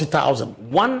 140,000.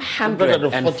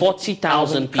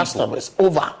 140,000 customers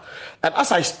over. And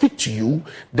as I speak to you,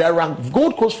 there are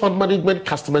Gold Coast Fund Management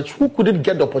customers who couldn't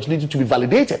get the opportunity to be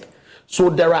validated. So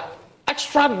there are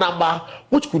extra number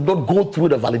which could not go through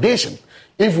the validation.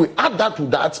 If we add that to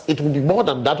that, it will be more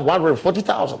than that,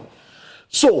 140,000.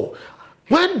 So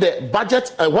when the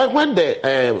budget,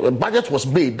 budget was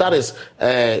made, that is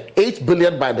 8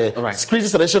 billion by the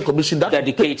Securities and Exchange Commission, that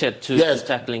dedicated to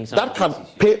tackling some that can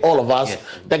pay all of us. Yes.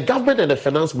 The government and the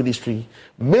Finance Ministry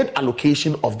made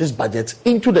allocation of this budget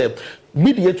into the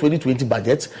mid-year 2020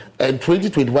 budget and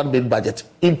 2021 main budget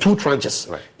in two tranches.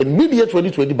 Right. In mid-year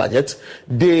 2020 budget,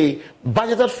 they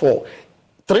budgeted for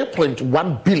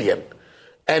 3.1 billion,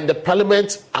 and the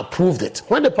Parliament approved it.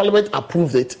 When the Parliament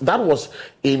approved it, that was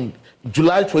in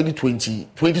July 2020.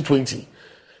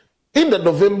 In the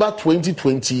November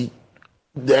 2020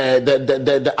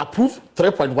 the approved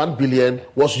 3.1 billion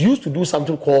was used to do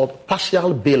something called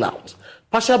partial bailout.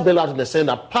 Partial bailout in the sense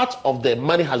that part of the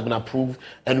money has been approved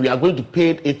and we are going to pay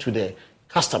it to the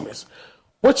customers,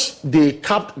 which they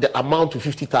capped the amount to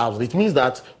 50,000. It means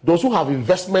that those who have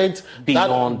investment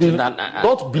not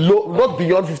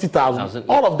beyond 50,000,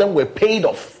 all of them were paid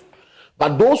off.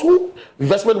 But those who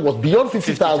investment was beyond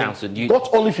 50,000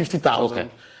 got only 50,000. Okay.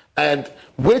 And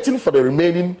waiting for the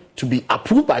remaining to be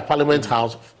approved by Parliament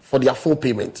House for their full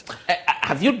payment.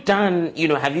 Have you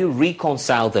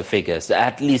reconciled the figures?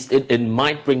 At least it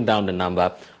might bring down the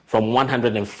number from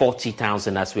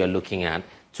 140,000 as we are looking at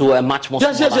to a much more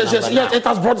Yes, it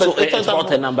has brought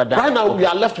the number down. Right now we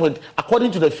are left with,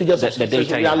 according to the figures of the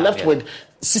data, we are left with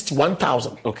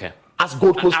 61,000. Okay. As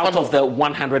Gold Coast out of the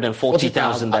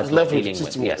 140,000 that's left dealing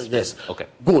with. Yes. Okay.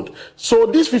 Good. So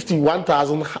these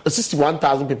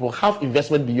 61,000 people have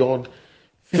investment beyond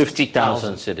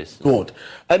 50,000 citizens. Good.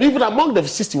 And even among the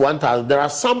 61,000, there are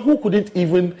some who couldn't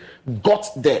even got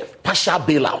the partial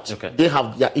bailout. Okay. They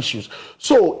have their issues.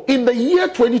 So in the year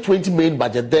 2020 main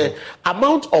budget, the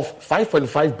amount of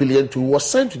 5.5 billion was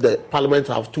sent to the Parliament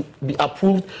House to be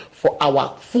approved for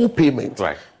our full payment.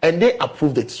 Right. And they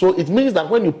approved it. So it means that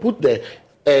when you put the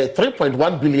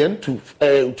 3.1 billion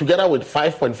together with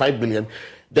 5.5 billion,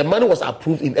 the money was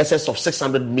approved in excess of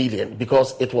 600 million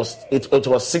because it was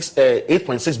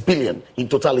 8.6 billion in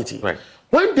totality. Right.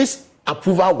 When this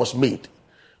approval was made,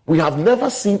 we have never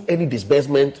seen any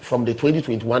disbursement from the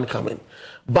 2021 coming.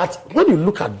 But when you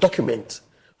look at documents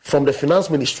from the Finance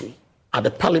Ministry, at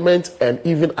the Parliament, and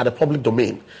even at the public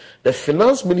domain, the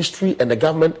Finance Ministry and the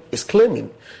government is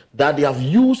claiming that they have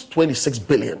used 26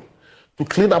 billion to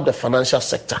clean up the financial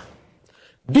sector.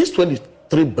 This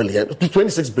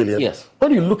 26 billion, yes.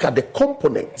 When you look at the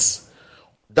components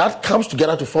that comes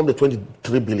together to form the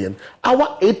 23 billion,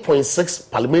 our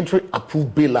 8.6 parliamentary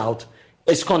approved bailout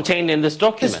is contained in this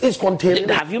document. It's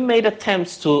contained. Have you made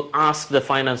attempts to ask the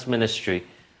Finance Ministry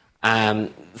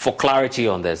for clarity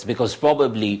on this? Because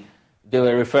probably they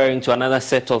were referring to another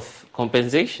set of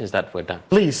compensations that were done.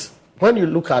 Please, when you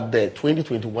look at the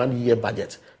 2021 year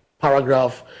budget,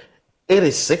 paragraph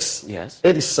 86, yes.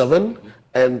 87,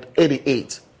 and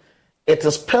 88, it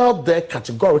is spelled there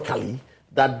categorically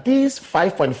that this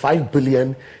 5.5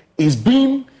 billion is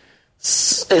being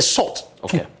sought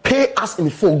to pay us in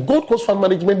full. Gold Coast Fund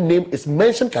Management name is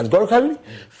mentioned categorically.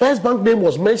 First Bank name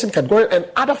was mentioned categorically, and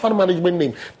other fund management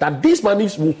name, that these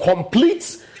monies will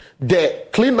complete the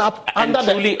cleanup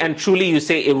and truly you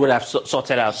say it would have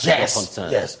sorted out the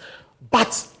concerns. Yes.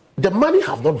 But the money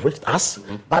have not reached us,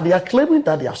 but they are claiming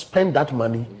that they have spent that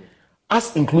money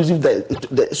as inclusive.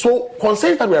 So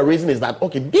concerns that we are raising is that,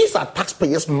 okay, these are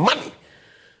taxpayers' money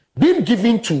being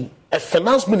given to a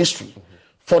finance ministry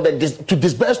to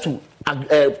disburse to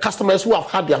customers who have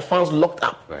had their funds locked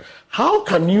up. Right. How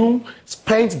can you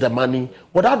spend the money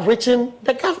without reaching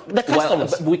the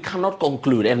customers? Well, we cannot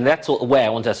conclude, and that's where I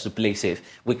want us to play safe.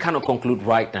 We cannot conclude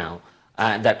right now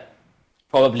that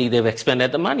probably they've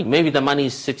expended the money. Maybe the money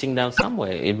is sitting down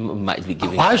somewhere. It might be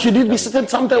giving. Why should it be sitting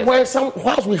somewhere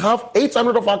whilst we have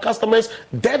 800 of our customers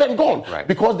dead and gone? Right.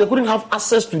 Because they couldn't have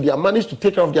access to their monies to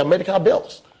take care of their medical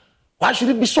bills. Why should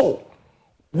it be so?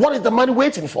 What is the money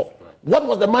waiting for? What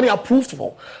was the money approved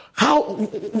for?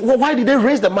 Why did they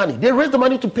raise the money? They raised the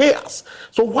money to pay us.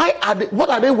 So what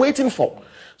are they waiting for?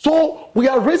 So we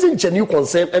are raising genuine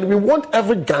concern, and we want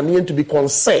every Ghanaian to be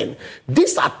concerned.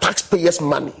 These are taxpayers'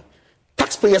 money.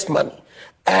 Taxpayers' money.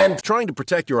 And trying to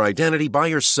protect your identity by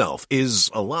yourself is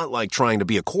a lot like trying to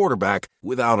be a quarterback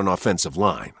without an offensive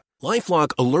line. LifeLock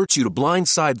alerts you to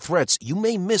blindside threats you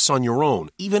may miss on your own,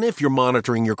 even if you're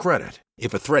monitoring your credit.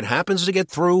 If a threat happens to get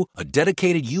through, a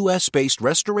dedicated U.S.-based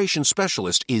restoration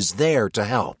specialist is there to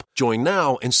help. Join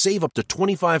now and save up to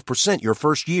 25% your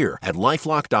first year at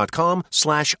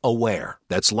LifeLock.com/aware.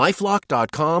 That's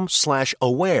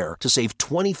LifeLock.com/aware to save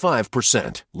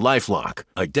 25%. LifeLock.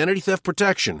 Identity theft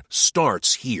protection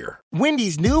starts here.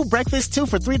 Wendy's new breakfast 2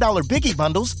 for $3 Biggie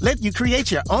Bundles let you create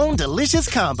your own delicious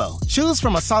combo. Choose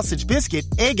from a sausage biscuit,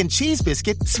 egg and cheese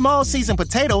biscuit, small seasoned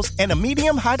potatoes, and a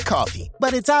medium hot coffee.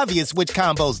 But it's obvious which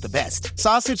combo's the best.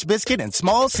 Sausage biscuit and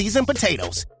small seasoned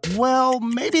potatoes. Well,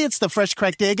 maybe it's the fresh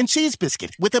cracked egg and cheese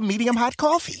biscuit with a medium hot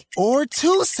coffee. Or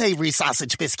 2 savory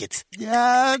sausage biscuits.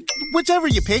 Whichever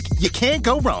you pick, you can't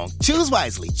go wrong. Choose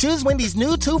wisely. Choose Wendy's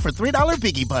new 2 for $3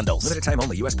 Biggie Bundles. Limited time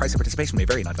only. U.S. price and participation may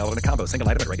vary. Not valid in a combo. Single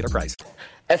item at regular price.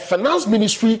 A finance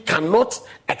ministry cannot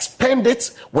expend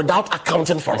it without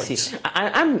accounting for it.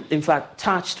 I'm, in fact,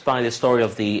 touched by the story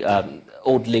of the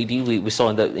old lady we saw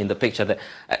in the picture. That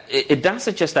it does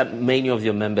suggest that many of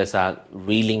your members are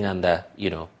reeling under,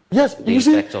 Yes, the you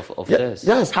see, effect of this.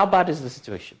 Yes. How bad is the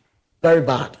situation? Very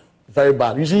bad. Very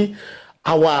bad. You see,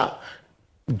 our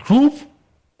group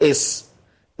is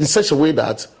in such a way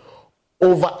that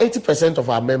over 80% of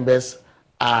our members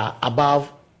are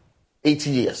above 80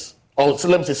 years, or so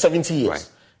let me say 70 years. Right.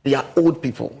 They are old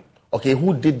people, okay,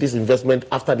 who did this investment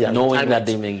after their knowing retirement, that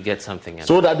they may get something else.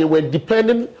 So that they were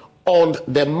dependent on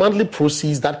the monthly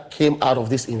proceeds that came out of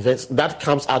this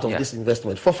comes out of this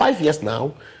investment. For 5 years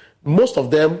now, most of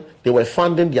them, they were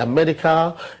funding their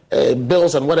medical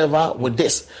bills and whatever with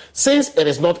this. Since it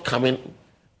is not coming,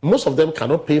 most of them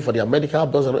cannot pay for their medical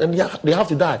bills and they have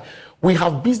to die. We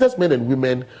have businessmen and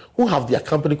women who have their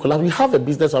company collapse. We have a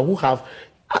businessman who have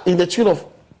in the tune of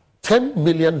 $10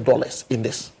 million in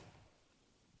this.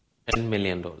 $10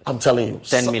 million. I'm telling you.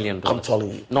 $10 million. I'm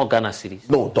telling you. Not Ghana cedis.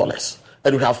 No, dollars.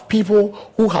 And we have people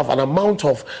who have an amount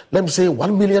of, let me say,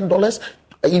 $1 million,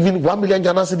 even 1 million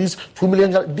Ghana cedis, 2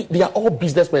 million. They are all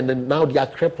businessmen and now they are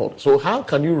crippled. So how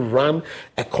can you run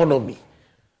economy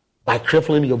by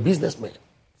crippling your businessmen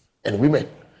and women?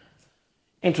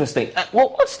 Interesting. Well,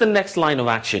 what's the next line of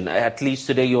action? At least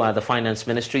today you are the finance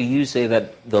ministry. You say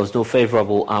that there was no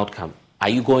favorable outcome. Are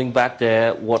you going back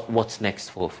there? What's next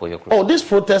for your group? Oh, this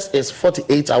protest is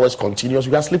 48 hours continuous.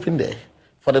 We are sleeping there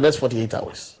for the next 48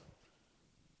 hours.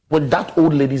 With that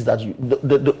old ladies that you...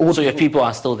 The old so your people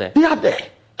are still there? They are there.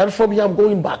 And from here, I'm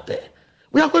going back there.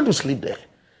 We are going to sleep there.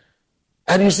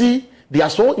 And you see, they are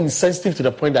so insensitive to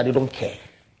the point that they don't care.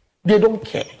 They don't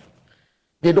care.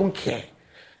 They don't care.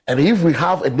 And if we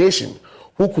have a nation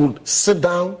who could sit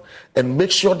down and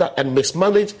make sure that and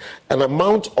mismanage an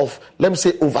amount of, let me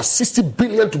say, over 60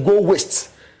 billion to go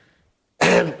waste,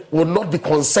 and will not be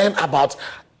concerned about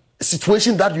a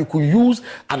situation that you could use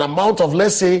an amount of,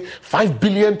 let's say, 5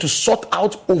 billion to sort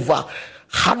out over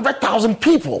 100,000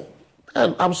 people.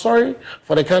 And I'm sorry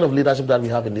for the kind of leadership that we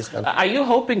have in this country. Are you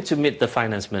hoping to meet the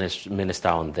finance minister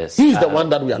on this? He's the one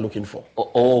that we are looking for.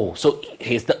 So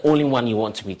he's the only one you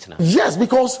want to meet now? Yes,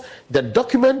 because the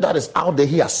document that is out there,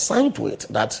 he has signed to it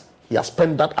that he has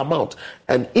spent that amount.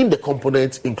 And in the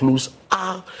components includes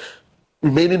our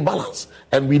remaining balance.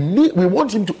 And we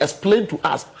want him to explain to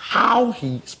us how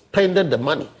he spent the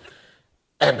money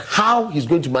and how he's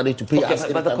going to manage to pay us.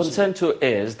 But the concern too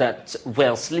is that,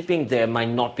 well, sleeping there might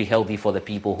not be healthy for the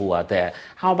people who are there.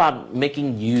 How about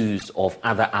making use of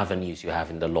other avenues you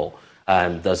have in the law?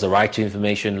 There's the right to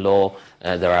information law.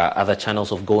 There are other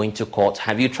channels of going to court.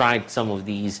 Have you tried some of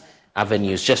these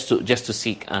avenues just to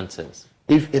seek answers?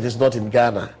 If it is not in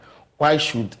Ghana, why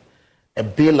should a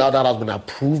bill that has been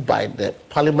approved by the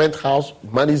Parliament House,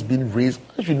 money is being raised,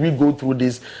 why should we go through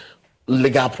this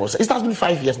legal process? It has been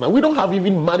 5 years now. We don't have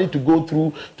even money to go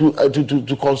through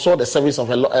to consult the service of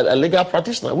a legal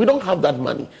practitioner. We don't have that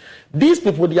money. These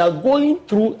people, they are going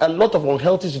through a lot of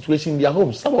unhealthy situations in their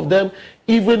homes. Some of them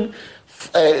even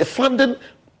funding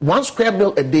 1 square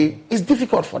meal a day is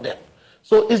difficult for them.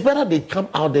 So it's better they come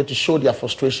out there to show their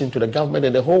frustration to the government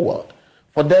and the whole world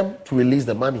for them to release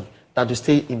the money than to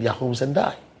stay in their homes and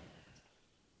die.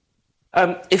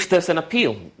 If there's an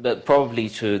appeal, probably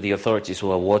to the authorities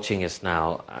who are watching us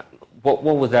now, what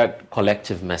would that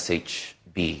collective message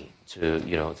be to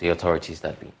the authorities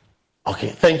that be? Okay,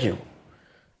 thank you.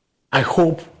 I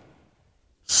hope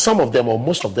some of them or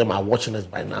most of them are watching us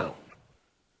by now.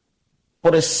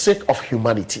 For the sake of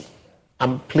humanity,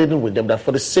 I'm pleading with them that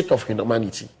for the sake of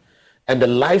humanity and the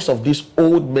lives of these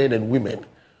old men and women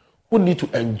who need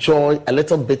to enjoy a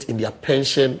little bit in their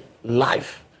pension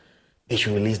life, they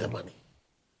should release the money.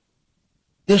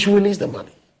 They should release the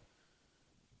money.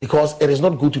 Because it is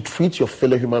not good to treat your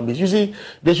fellow human beings. You see,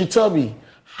 they should tell me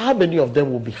how many of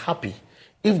them will be happy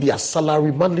if their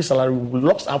monthly salary, will be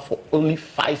locked up for only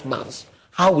 5 months.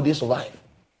 How would they survive?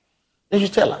 They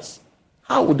should tell us.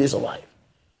 How would they survive?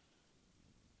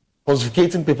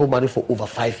 Confiscating people money for over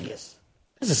 5 years.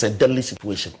 This is a deadly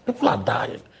situation. People are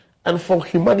dying. And for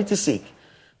humanity's sake,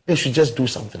 they should just do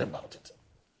something about it.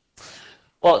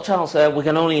 Well, Charles, we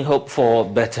can only hope for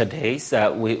better days.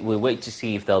 We wait to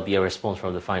see if there'll be a response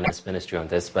from the Finance Ministry on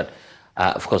this. But,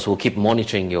 of course, we'll keep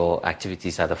monitoring your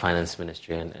activities at the Finance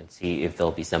Ministry and see if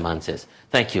there'll be some answers.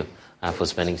 Thank you for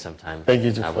spending some time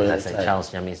with us.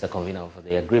 Charles Nyame is the convener for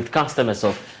the aggrieved customers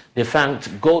of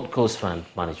defunct Gold Coast Fund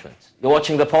Management. You're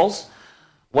watching The Pulse.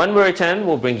 When we return,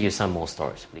 we'll bring you some more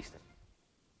stories. Please stay.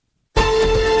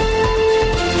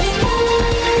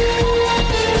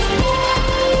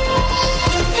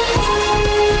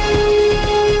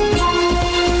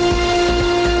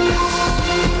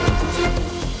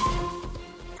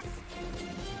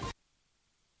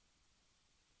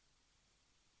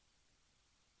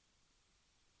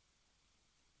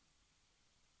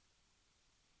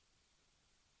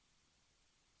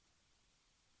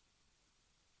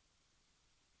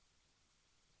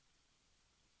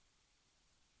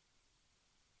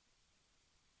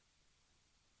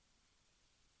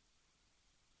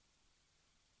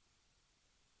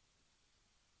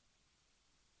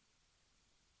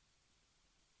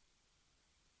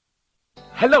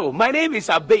 Hello, my name is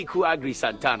Abeku Agri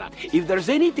Santana. If there's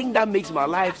anything that makes my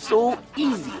life so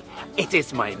easy, it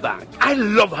is my bank. I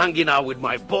love hanging out with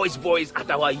my boys at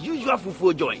our usual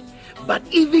fufu joint. But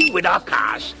even without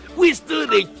cash, we still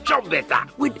dey chop better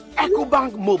with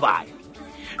EcoBank Mobile.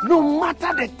 No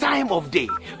matter the time of day,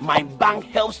 my bank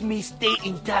helps me stay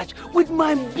in touch with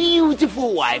my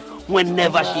beautiful wife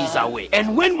whenever she's away.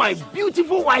 And when my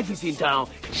beautiful wife is in town,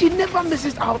 she never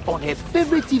misses out on her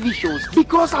favorite TV shows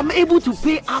because I'm able to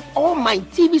pay up all my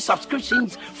TV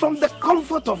subscriptions from the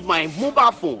comfort of my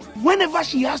mobile phone. Whenever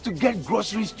she has to get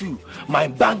groceries too, my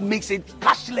bank makes it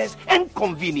cashless and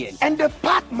convenient. And the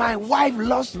part my wife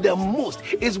loves the most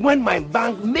is when my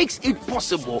bank makes it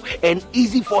possible and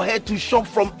easy for her to shop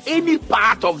from any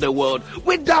part of the world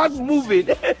without moving.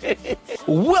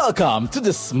 Welcome to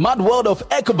the smart world of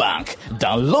EcoBank.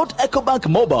 Download EcoBank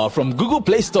Mobile from Google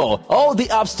Play Store or the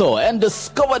App Store and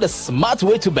discover the smart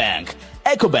way to bank.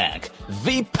 EcoBank,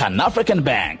 the Pan-African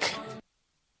Bank.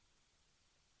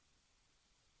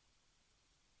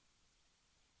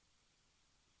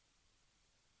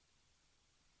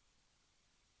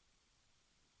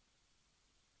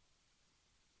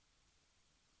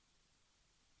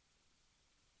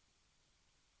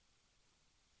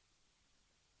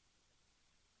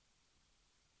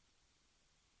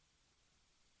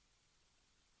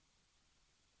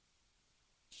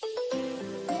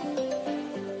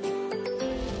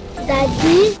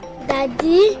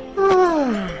 Daddy,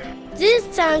 this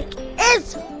tank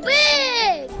is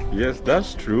big. Yes,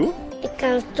 that's true. It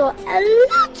can store a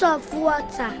lot of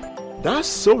water. That's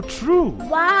so true.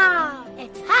 Wow, it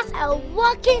has a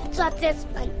working tortoise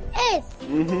on it.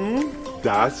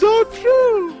 That's so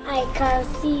true. I can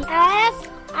see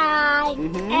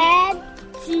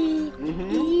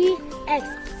SINTEX.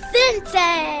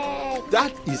 Syntax.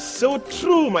 That is so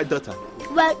true, my daughter.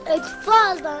 When it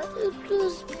falls down, it will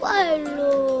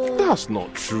spoil. That's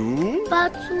not true.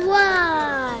 But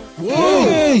why?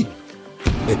 Hey!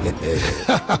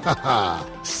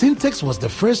 Syntex was the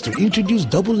first to introduce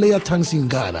double-layer tanks in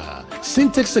Ghana.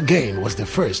 Syntex again was the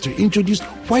first to introduce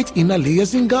white inner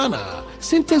layers in Ghana.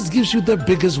 Syntex gives you the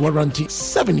biggest warranty,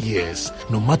 7 years.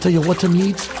 No matter your water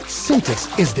needs, Syntex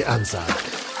is the answer.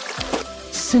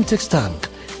 Syntex tank.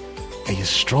 Are you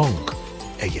strong?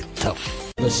 Are you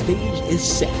tough? The stage is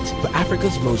set for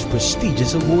Africa's most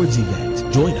prestigious awards event.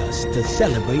 Join us to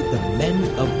celebrate the Men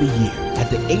of the Year at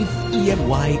the 8th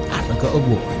EMY Africa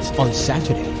Awards on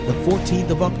Saturday, the 14th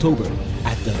of October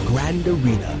at the Grand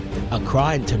Arena,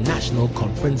 Accra International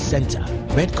Conference Center.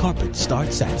 Red carpet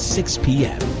starts at 6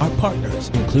 p.m. Our partners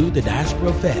include the Diaspora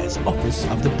Affairs Office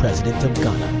of the President of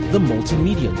Ghana, the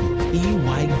Multimedia Group,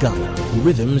 EY Ghana,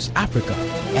 Rhythms Africa,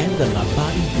 and the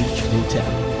Labadi Beach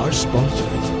Hotel. Our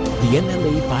sponsors, the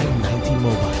NLA 590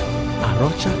 Mobile,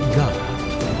 Arocha Ghana,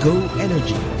 Go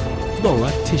Energy,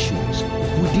 Flora Tissues,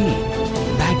 Houdin,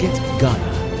 Baguette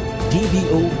Ghana,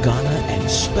 DVO Ghana, and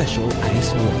Special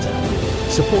Ice Water.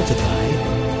 Supported by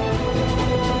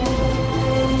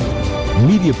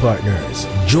media partners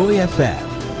Joy FM,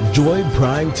 Joy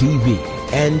Prime TV,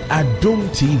 and Adum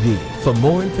TV. For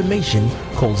more information,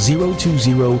 call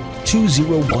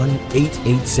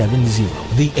 020-201-8870.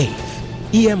 The 8th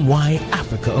EMY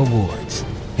Africa Awards,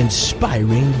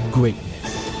 inspiring greatness.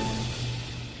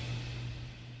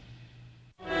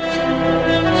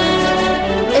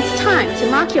 It's time to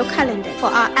mark your calendar for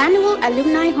our annual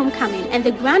alumni homecoming and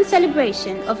the grand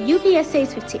celebration of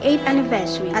UPSA's 58th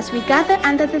anniversary as we gather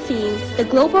under the theme, The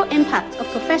Global Impact of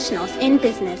Professionals in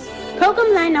Business.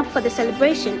 Program lineup for the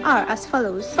celebration are as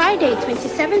follows. Friday,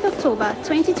 27th October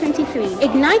 2023,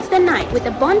 ignite the night with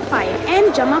a bonfire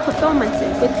and drama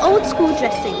performances with old school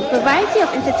dressing, variety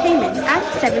of entertainment at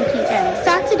 7 p.m.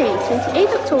 Saturday,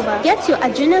 28th October, get your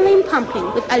adrenaline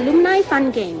pumping with alumni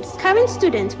fun games. Current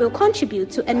students will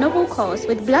contribute to a noble cause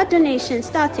with blood donation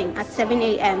starting at 7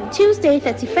 a.m. Tuesday,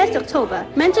 31st October,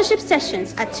 mentorship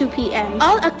sessions at 2 p.m.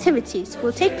 All activities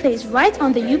will take place right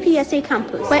on the UPSA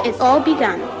campus where it all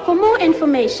began. For more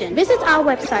information, visit our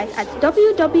website at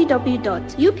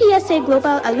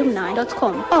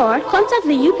www.upsaglobalalumni.com or contact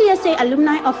the UPSA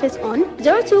Alumni Office on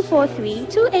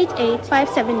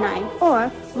 0243-288-579 or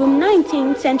Room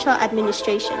 19 Central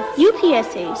Administration.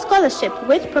 UPSA, scholarship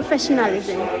with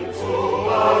professionalism.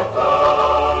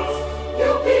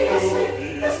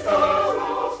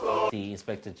 The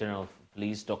Inspector General of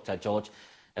Police, Dr. George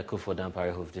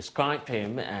Akufo-Dampare, who've described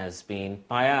him as being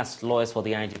biased. Lawyers for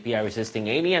the IGP are resisting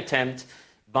any attempt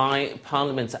by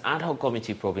Parliament's ad hoc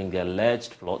committee probing the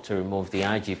alleged plot to remove the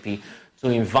IGP to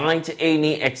invite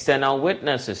any external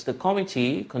witnesses. The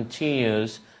committee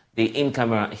continues the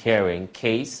in-camera hearing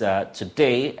case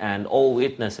today, and all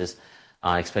witnesses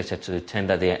are expected to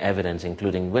tender their evidence,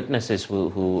 including witnesses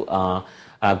who are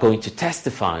going to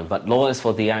testify. But lawyers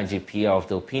for the IGP are of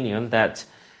the opinion that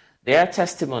their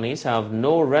testimonies have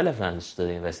no relevance to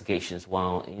the investigations,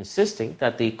 while insisting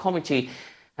that the committee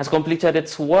has completed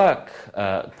its work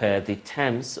per the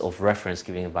terms of reference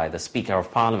given by the Speaker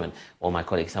of Parliament. Well, my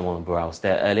colleague Samuel Mbura was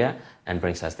there earlier and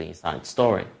brings us the inside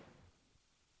story.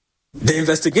 The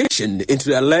investigation into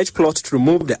the alleged plot to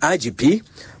remove the IGP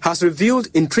has revealed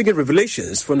intriguing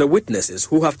revelations from the witnesses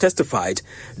who have testified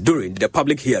during the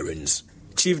public hearings.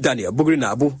 Chief Daniel Bugri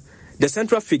Nabu, the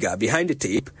central figure behind the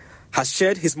tape, has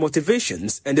shared his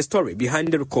motivations and the story behind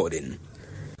the recording.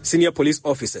 Senior police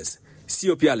officers,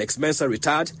 COP Alex Mensah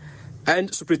retired,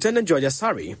 and Superintendent George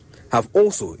Asare have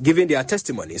also given their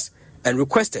testimonies and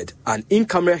requested an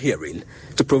in-camera hearing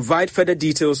to provide further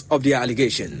details of their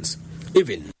allegations.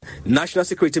 Even National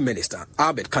Security Minister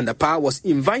Albert Kandapaa was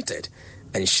invited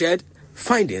and shared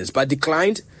findings but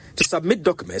declined to submit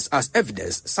documents as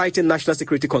evidence, citing national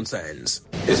security concerns.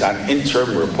 It's an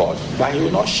interim report, but he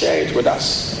will not share it with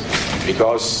us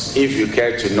because if you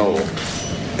care to know,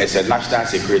 it's a national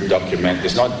security document.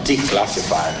 It's not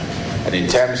declassified, and in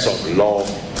terms of law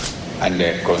and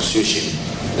the constitution,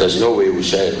 there's no way we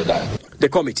share it with that. The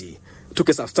committee took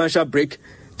a substantial break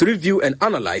to review and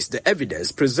analyze the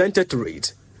evidence presented to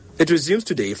it. It resumes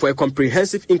today for a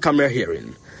comprehensive in-camera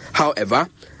hearing. However,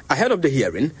 ahead of the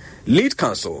hearing, lead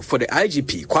counsel for the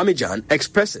IGP, Kwame Jan,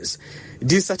 expresses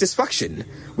dissatisfaction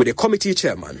with the committee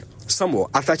chairman, Samuel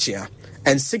Atachia,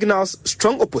 and signals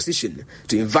strong opposition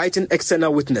to inviting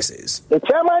external witnesses. The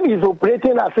chairman is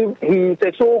operating as if he is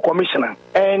a sole commissioner,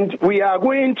 and we are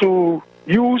going to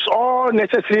use all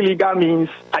necessary legal means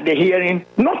at the hearing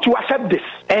not to accept this.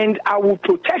 And I will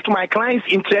protect my client's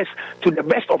interests to the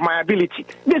best of my ability.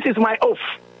 This is my oath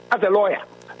as a lawyer.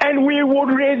 And we would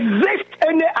resist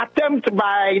any attempt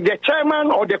by the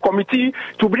chairman or the committee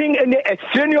to bring any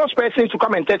extraneous person to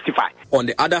come and testify. On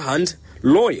the other hand,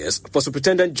 lawyers for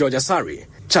Superintendent George Asare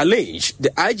challenged the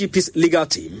IGP's legal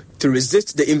team to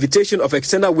resist the invitation of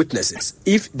external witnesses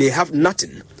if they have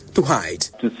nothing to hide.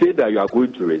 To say that you are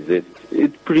going to resist,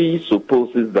 it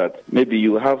presupposes that maybe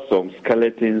you have some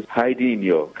skeletons hiding in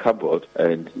your cupboard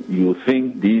and you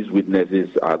think these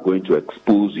witnesses are going to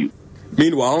expose you.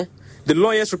 Meanwhile, the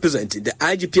lawyers representing the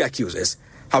IGP accusers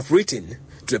have written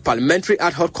to the Parliamentary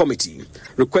Ad Hoc Committee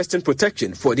requesting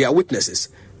protection for their witnesses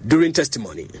during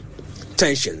testimony.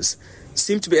 Tensions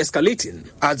seem to be escalating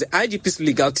as the IGP's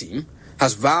legal team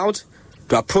has vowed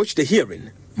to approach the hearing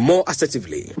more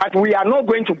assertively. But we are not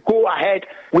going to go ahead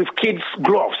with kids'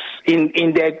 gloves in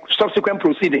the subsequent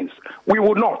proceedings. We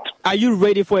will not. Are you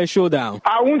ready for a showdown?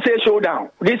 I won't say showdown.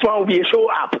 This one will be a show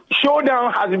up.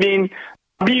 Showdown has been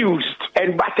abused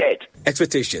and battered.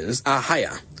 Expectations are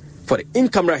higher for the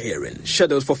in-camera hearing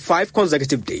scheduled for 5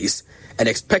 consecutive days and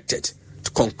expected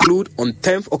to conclude on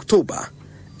 10th October,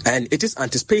 and it is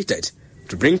anticipated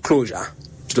to bring closure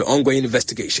to the ongoing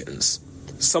investigations.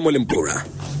 Samuel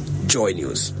Mbura, Joy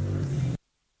News.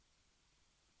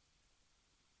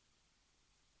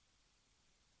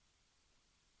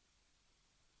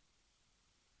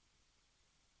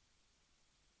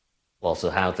 Well,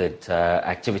 so how did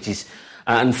activities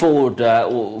unfold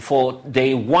for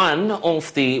day one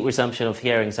of the resumption of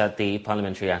hearings at the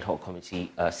Parliamentary Ad Hoc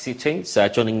Committee sittings?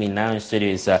 Joining me now in studio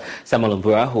is Samuel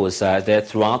Mbura, who was there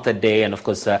throughout the day, and of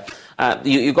course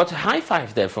you got a high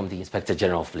five there from the Inspector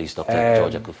General of Police, Dr.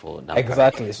 George Akufo.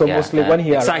 Exactly. So mostly when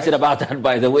he excited about that,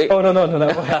 by the way. Oh no.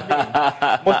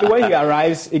 Mostly when he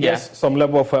arrives, he gets some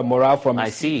level of morale from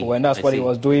his people, and that's what he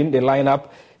was doing. They line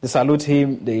up. They salute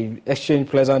him, they exchange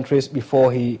pleasantries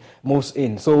before he moves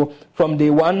in. So from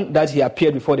day one that he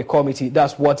appeared before the committee,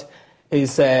 that's what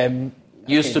his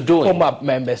used to doing. Former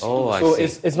members. So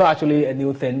it's not actually a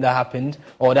new thing that happened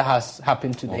or that has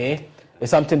happened today. Okay.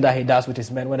 It's something that he does with his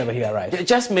men whenever he arrives.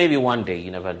 Just maybe one day, you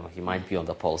never know. He might be on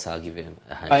the pulse. I'll give him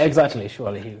a hand. Exactly,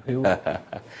 surely he will.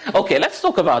 Okay, let's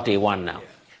talk about day one now.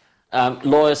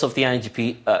 Lawyers of the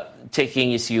IGP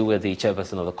taking issue with the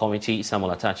chairperson of the committee,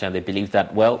 Samuel Atachia, and they believe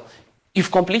that, well,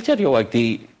 you've completed your work.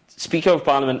 The Speaker of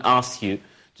Parliament asked you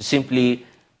to simply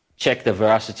check the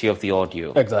veracity of the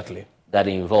audio. Exactly. That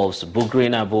involves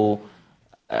Bugri Nabu,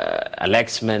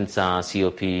 Alex Mensah,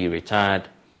 COP retired,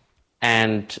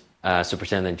 and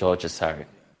Superintendent George Asare.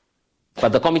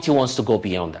 But the committee wants to go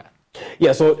beyond that.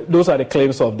 Yeah, so those are the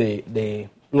claims of the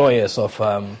lawyers of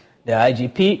the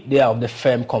IGP. They are of the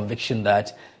firm conviction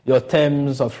that your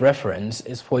terms of reference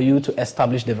is for you to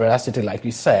establish the veracity, like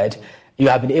you said. You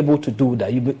have been able to do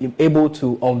that. You've been able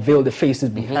to unveil the faces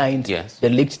behind the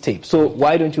leaked tape. So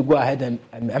why don't you go ahead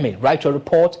and write your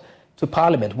report to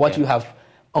Parliament, what you have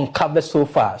uncovered so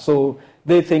far. So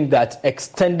they think that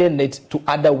extending it to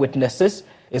other witnesses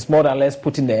is more than less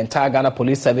putting the entire Ghana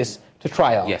Police Service to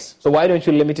trial. Yes. So why don't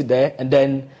you limit it there and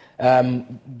then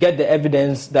get the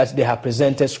evidence that they have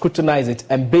presented, scrutinize it,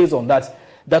 and based on that,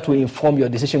 that will inform your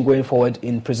decision going forward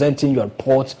in presenting your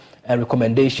report and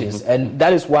recommendations. And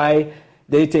that is why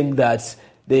they think that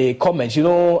the comments,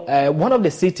 one of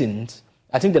the sittings,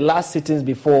 I think the last sittings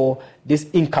before this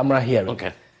in-camera hearing,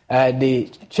 the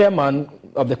chairman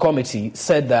of the committee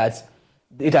said that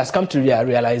it has come to their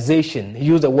realization. He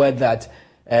used the word that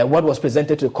what was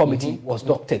presented to the committee was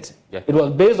doctored. Yeah. It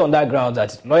was based on that ground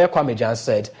that lawyer Kwame Jan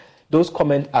said those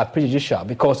comments are prejudicial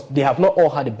because they have not all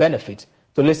had the benefit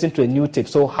to listen to a new tape.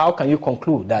 So how can you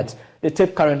conclude that the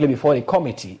tape currently before the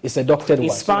committee is a doctored one?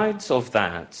 In spite of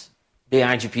that, the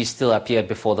IGP still appeared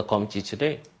before the committee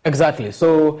today. Exactly.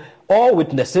 So all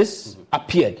witnesses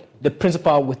appeared. The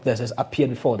principal witnesses appeared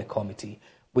before the committee.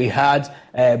 We had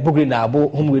Bugri Nabo,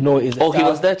 whom we know is... he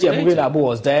was there today? Yeah, Bugri Nabo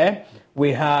was there.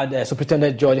 We had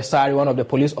Superintendent George Asari, one of the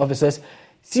police officers.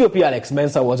 COP Alex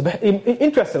Mensah was...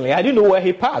 Interestingly, I didn't know where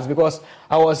he passed because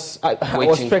I was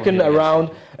trekking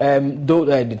around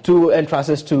the two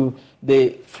entrances to the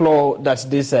floor that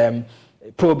this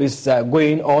probe is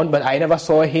going on, but I never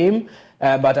saw him.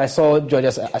 But I saw George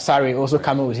Asari also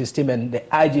coming with his team and the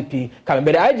IGP coming.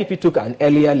 But the IGP took an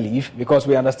earlier leave because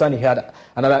we understand he had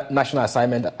another national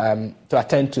assignment to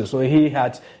attend to. So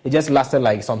it just lasted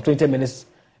like some 20 minutes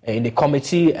in the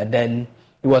committee, and then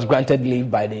he was granted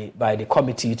leave by the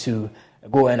committee to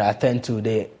go and attend to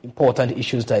the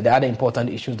other important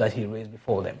issues that he raised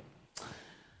before them.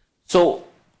 So,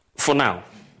 for now,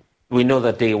 we know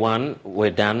that day one we're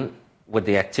done with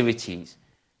the activities,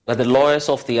 but the lawyers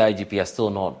of the IGP are still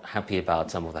not happy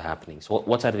about some of the happenings.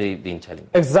 What are they been telling?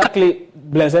 Exactly,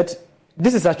 Blessed.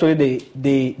 This is actually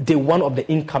the day one of the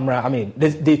in-camera, the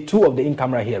day two of the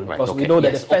in-camera hearing, because we know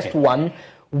that the first one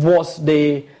was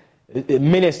the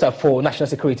Minister for National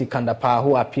Security, Kandapa,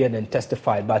 who appeared and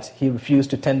testified, but he refused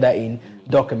to tender in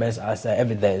documents as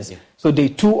evidence. Yeah. So day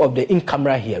two of the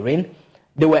in-camera hearing,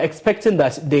 they were expecting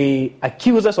that the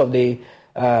accusers of the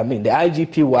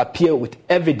IGP will appear with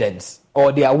evidence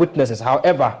or their witnesses.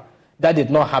 However, that did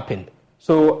not happen.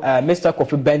 So Mr.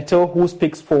 Kofi Bento, who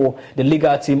speaks for the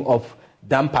legal team of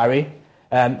Dampare,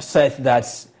 said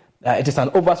that it is an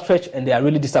overstretch and they are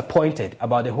really disappointed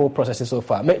about the whole process so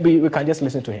far. Maybe we can just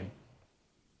listen to him.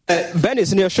 Ben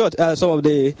is near short. Some of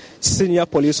the senior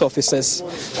police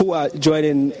officers who are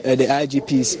joining the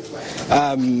IGP's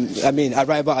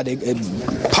arrival at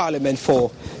the Parliament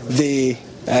for the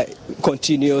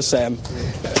continuous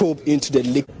probe into the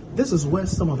leak. This is where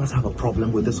some of us have a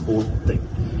problem with this whole thing.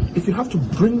 If you have to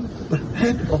bring the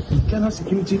head of Ghana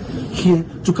security here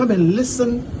to come and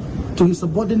listen to his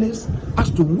subordinates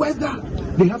as to whether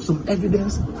they have some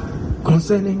evidence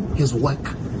concerning his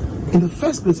work. In the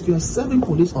first place, if you are serving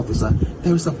police officer,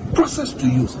 there is a process to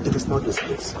use. It is not this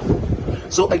case.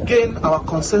 So again, our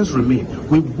concerns remain.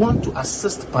 We want to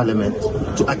assist Parliament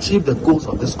to achieve the goals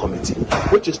of this committee,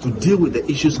 which is to deal with the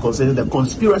issues concerning the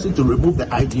conspiracy to remove the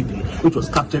IGP, which was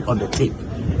captured on the tape.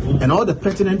 And all the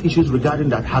pertinent issues regarding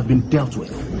that have been dealt with.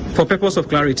 For purpose of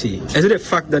clarity, is it a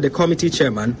fact that the committee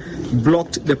chairman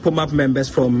blocked the POMAP members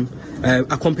from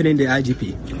accompanying the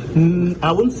IGP?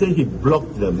 I wouldn't say he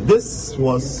blocked them. This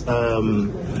was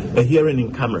a hearing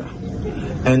in camera.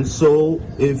 And so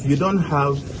if you don't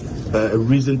have a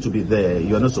reason to be there,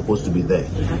 you're not supposed to be there.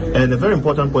 And a very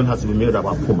important point has to be made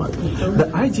about POMAP. The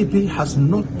IGP has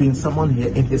not been summoned here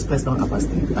in his personal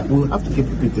capacity. We will have to keep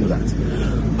repeating that.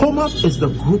 POMAP is the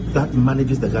group that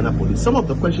manages the Ghana police. Some of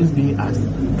the questions being asked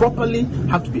properly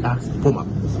have to be asked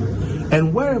POMAP.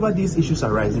 And wherever these issues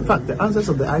arise, in fact, the answers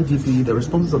of the IGP, the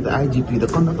responses of the IGP, the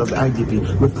conduct of the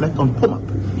IGP reflect on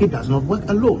POMAP. He does not work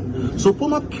alone. So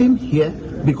POMAP came here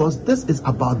because this is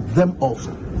about them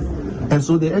also. And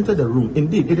so they entered the room.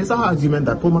 Indeed, it is our argument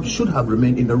that POMAP should have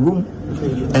remained in the room.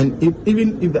 And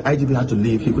even if the IGP had to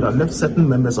leave, he could have left certain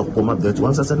members of POMAP there to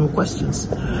answer certain questions.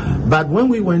 But when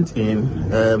we went in,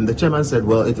 the chairman said,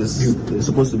 well, it's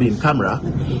supposed to be in camera,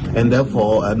 and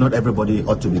therefore not everybody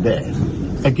ought to be there.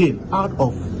 Again, out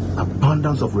of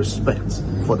abundance of respect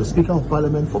for the Speaker of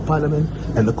Parliament, for Parliament,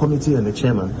 and the committee and the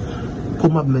chairman,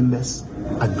 POMAP members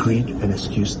agreed and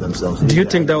excused themselves. Do you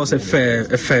think that was a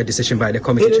fair decision by the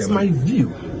committee chairman? It is my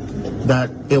view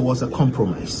that it was a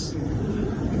compromise.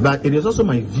 But it is also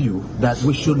my view that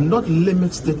we should not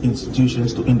limit state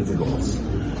institutions to individuals.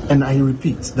 And I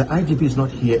repeat, the IGP is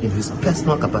not here in his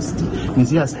personal capacity. He's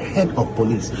here as head of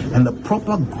police. And the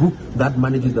proper group that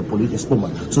manages the police is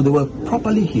POMAP. So they were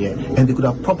properly here and they could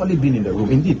have properly been in the room.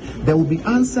 Indeed, there will be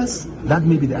answers that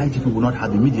maybe the IGP will not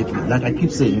have immediately. Like I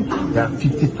keep saying, there are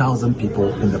 50,000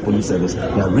 people in the police service.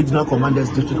 There are regional commanders,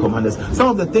 district commanders. Some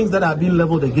of the things that are being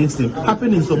leveled against him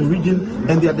happen in some region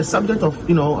and they are the subject of,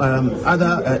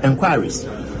 other inquiries.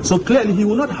 So clearly he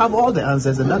will not have all the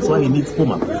answers and that's why he needs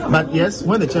POMAP. But yes,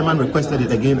 when the chairman requested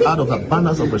it again, out of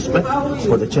abundance of respect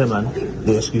for the chairman,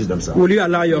 they excused themselves. Will you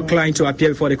allow your client to appear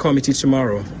before the committee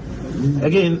tomorrow?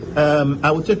 Again,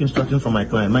 I will take instructions from my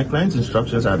client. My client's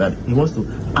instructions are that he wants to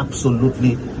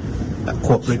absolutely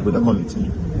cooperate with the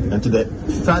committee. And to the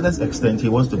furthest extent, he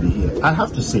wants to be here. I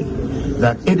have to say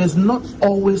that it is not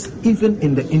always even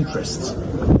in the interest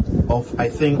of, I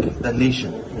think, the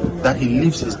nation that he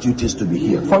leaves his duties to be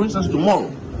here. For instance, tomorrow,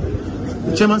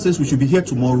 the chairman says we should be here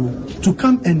tomorrow to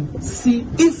come and see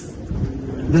if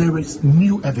there is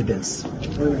new evidence.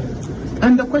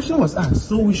 And the question was asked,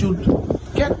 so we should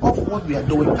get off what we are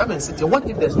doing, come and sit here. What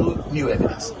if there's no new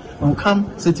evidence? We'll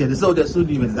come, sit here, they say, oh, there's no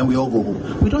new evidence, then we all go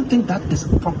home. We don't think that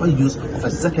is a proper use of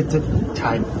executive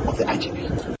time of the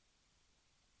IGP.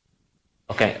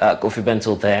 Okay, Kofi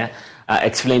Bentil there,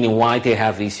 explaining why they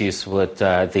have issues with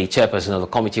the chairperson of the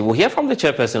committee. We'll hear from the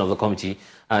chairperson of the committee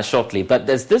shortly, but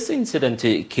there's this incident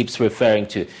he keeps referring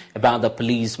to about the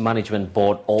police management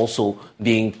board also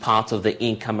being part of the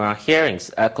in-camera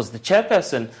hearings, because the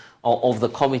chairperson of the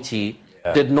committee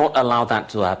did not allow that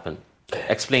to happen.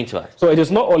 Explain to us. So it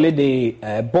is not only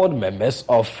the board members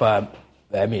of,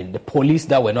 the police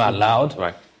that were not allowed.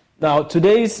 Right. Now,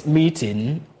 today's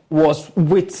meeting was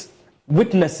with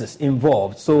witnesses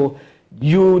involved. So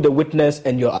you, the witness,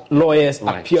 and your lawyers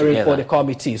appearing together for the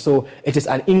committee. So it is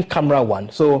an in-camera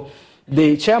one. So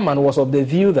the chairman was of the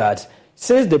view that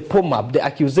since the POMAP, the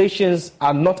accusations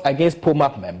are not against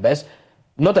POMAP members,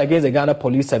 not against the Ghana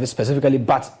Police Service specifically,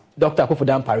 but Dr. Akufo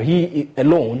Dampare, he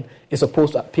alone is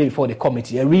supposed to appear before the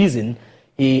committee. A reason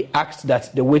he asked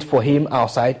that they wait for him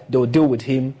outside, they will deal with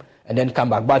him, and then come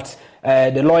back. But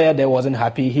the lawyer there wasn't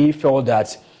happy. He felt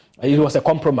that it was a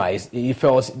compromise. He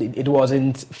felt it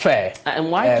wasn't fair.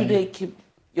 And why do they keep,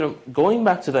 going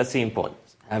back to that same point,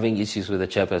 having issues with the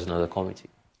chairperson of the committee?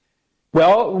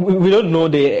 Well, we don't know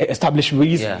the established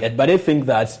reason yet, but they think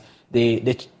that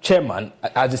the chairman,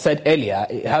 as I said earlier,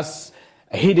 has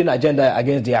a hidden agenda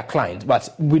against their client,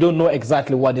 but we don't know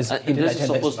exactly what this hidden agenda is. This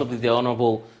is supposed to be the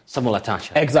Honorable Samuel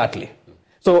Atacha. Exactly.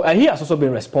 So he has also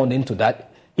been responding to that.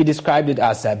 He described it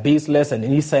as baseless, and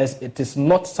he says it is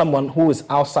not someone who is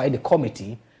outside the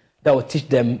committee that will teach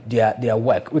them their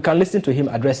work. We can listen to him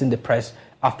addressing the press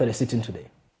after the sitting today.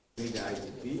 We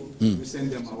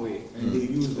send them away, and they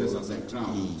use this as a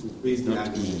ground to base the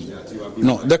argument that you have been.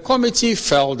 No, the committee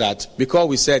felt that because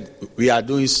we said we are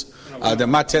doing the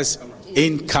matters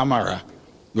in camera,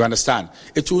 you understand,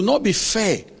 it will not be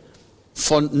fair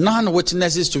for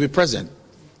non-witnesses to be present.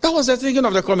 That was the thinking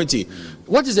of the committee.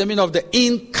 What is the meaning of the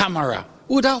in camera?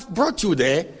 We would have brought you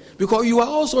there because you are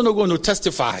also not going to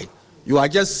testify. You are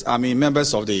just,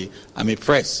 members of the,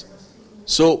 press.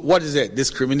 So what is it?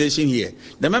 Discrimination here.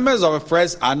 The members of the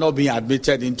press are not being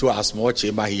admitted into a small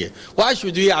chamber here. Why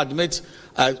should we admit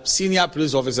senior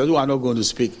police officers who are not going to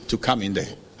speak to come in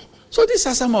there? So these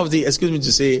are some of the, excuse me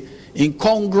to say,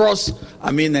 incongruous,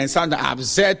 and some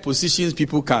absurd positions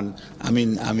people can,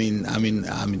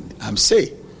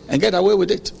 say and get away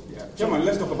with it. Yeah. Chairman,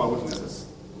 let's talk about witnesses.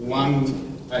 One,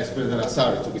 Vice President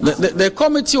Asare to be the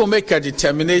committee will make a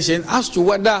determination as to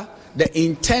whether the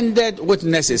intended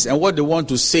witnesses and what they want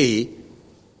to say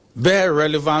bear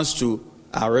relevance to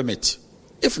our remit.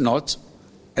 If not,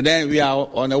 and then we are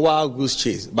on a wild goose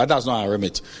chase, but that's not our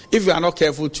remit. If we are not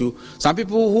careful to, some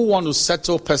people who want to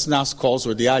settle personal scores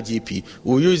with the RGP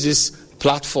will use this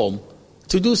platform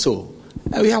to do so.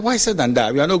 And we are wiser than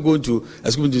that. We are not going to,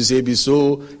 be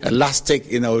so elastic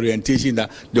in our orientation that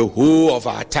the whole of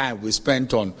our time we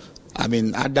spent on,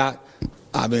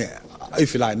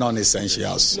 if you like,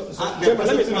 non-essentials. The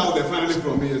perception out there finally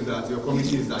from me is that your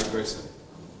committee is digressing.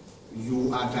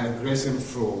 You are digressing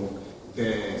from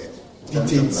the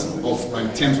details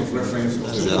in terms of reference.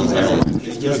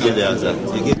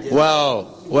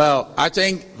 Well, I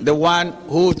think the one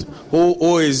who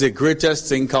is the greatest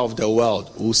thinker of the world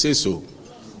will say so.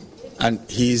 And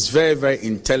he is very, very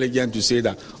intelligent to say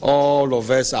that all of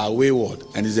us are wayward,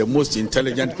 and he's the most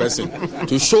intelligent person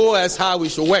to show us how we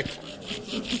should work.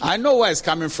 I know where it's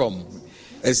coming from.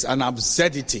 It's an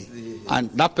absurdity,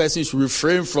 and that person should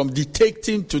refrain from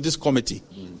dictating to this committee.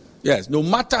 Yes, no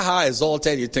matter how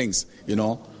exalted he thinks,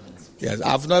 Yes,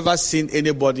 I've never seen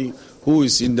anybody who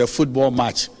is in the football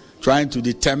match trying to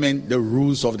determine the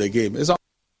rules of the game.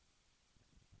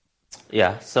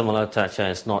 Yeah, Samuel Thatcher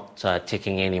is not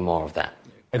taking any more of that.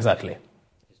 Exactly.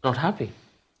 He's not happy.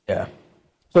 Yeah.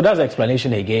 So that's the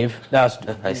explanation he gave. That's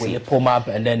with the POMAP,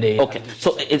 and then they... Okay,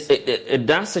 so it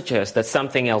does suggest that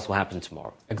something else will happen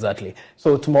tomorrow. Exactly.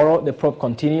 So tomorrow the probe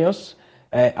continues.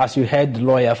 As you heard, the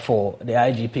lawyer for the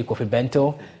IGP, Kofi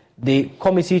Bento, the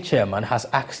committee chairman has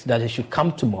asked that they should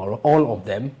come tomorrow, all of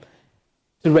them,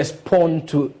 to respond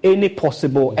to any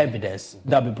possible evidence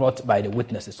that will be brought by the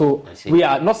witnesses. So we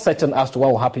are not certain as to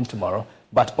what will happen tomorrow,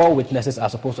 but all witnesses are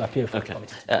supposed to appear before the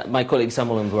committee. My colleague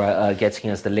Samuel Mbura getting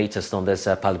us the latest on this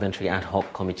parliamentary ad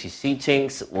hoc committee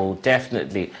seatings. Will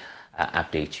definitely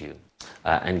update you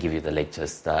and give you the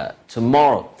latest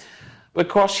tomorrow. We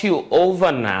cross you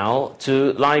over now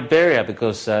to Liberia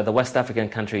because the West African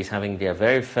country is having their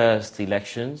very first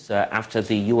elections after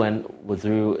the UN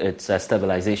withdrew its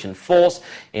stabilization force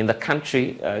in the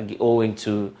country owing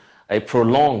to a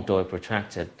prolonged or a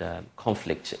protracted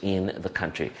conflict in the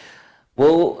country.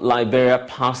 Will Liberia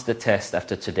pass the test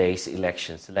after today's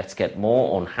elections? Let's get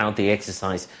more on how the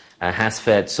exercise has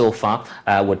fared so far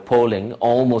with polling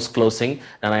almost closing.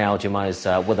 Nana Aljima is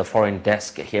with the foreign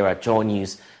desk here at Joy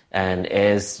News and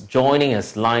is joining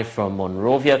us live from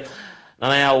Monrovia.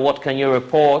 Nana, what can you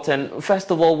report? And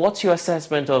first of all, what's your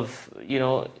assessment of,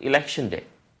 election day?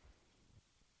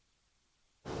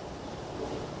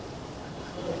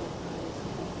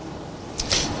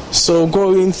 So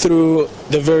going through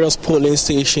the various polling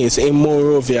stations in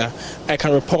Monrovia, I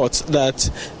can report that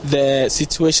the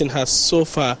situation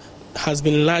has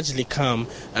been largely calm.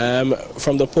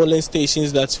 From the polling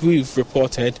stations that we've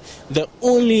reported, the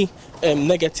only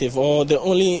negative or the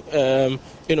only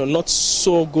not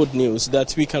so good news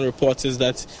that we can report is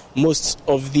that most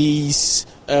of these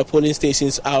polling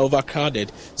stations are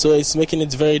overcrowded. So it's making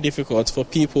it very difficult for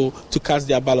people to cast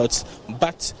their ballots.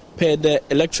 But per the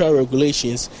electoral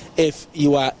regulations, if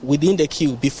you are within the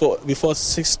queue before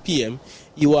 6 p.m.,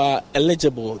 you are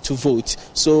eligible to vote.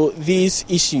 So these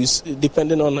issues,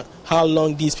 depending on how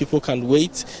long these people can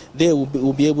wait, they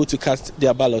will be able to cast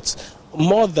their ballots.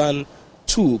 More than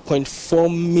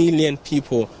 2.4 million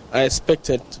people are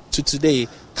expected to today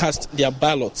cast their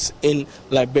ballots in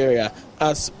Liberia.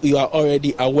 As you are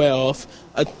already aware of,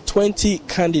 20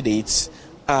 candidates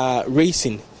are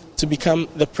racing to become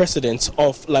the president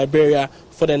of Liberia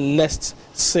for the next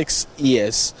 6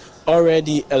 years.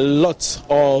 Already a lot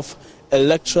of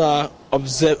electoral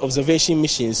observation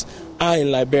missions are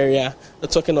in Liberia. We're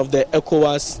talking of the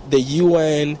ECOWAS, the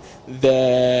UN,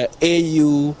 the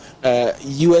AU,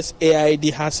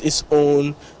 USAID has its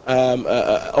own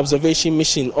observation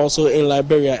mission also in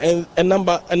Liberia, and a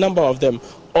number of them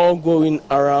all going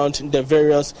around the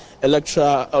various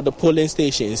electoral or the polling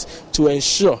stations to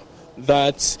ensure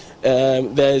that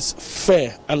there's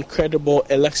fair and credible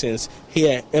elections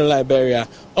here in Liberia.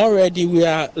 Already we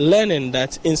are learning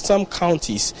that in some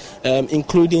counties,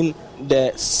 including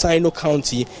the Sino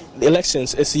County, the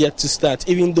elections is yet to start,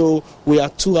 even though we are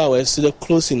 2 hours to the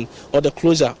closing or the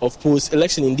closure of polls.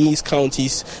 Election in these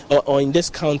counties or in this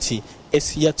county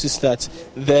is yet to start.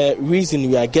 The reason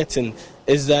we are getting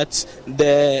is that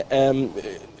the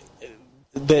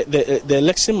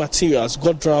election materials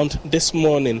got drowned this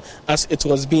morning as it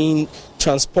was being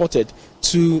transported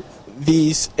to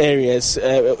these areas.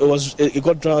 It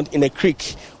got drowned in a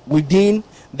creek within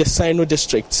the Sino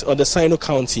district or the Sino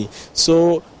County.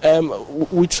 So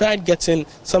we tried getting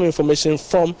some information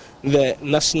from the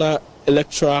National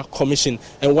Electoral Commission,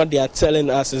 and what they are telling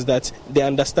us is that they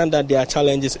understand that there are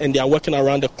challenges and they are working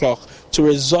around the clock to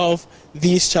resolve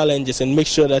these challenges and make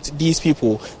sure that these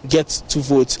people get to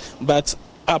vote. But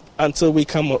up until we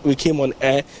came on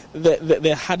air,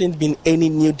 there hadn't been any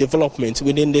new development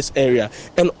within this area.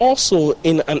 And also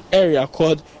in an area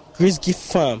called Grisgi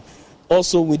Farm,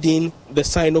 also within the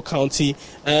Sino County,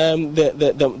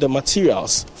 the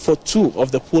materials for 2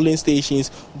 of the polling stations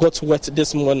got wet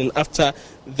this morning after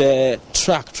the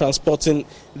truck transporting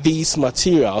these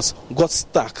materials got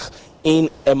stuck in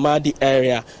a muddy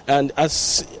area. And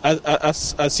as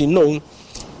you know,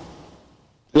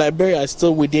 Liberia is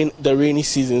still within the rainy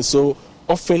season, so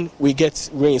often we get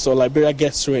rains, or Liberia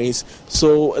gets rains.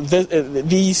 So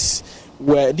these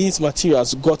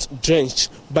materials got drenched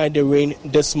by the rain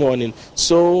this morning.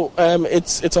 So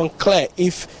it's unclear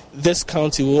if this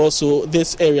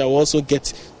area will also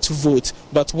get to vote.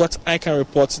 But what I can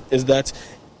report is that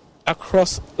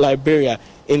across Liberia,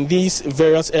 in these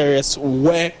various areas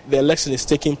where the election is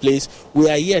taking place, we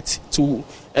are yet to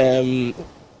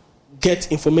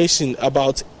get information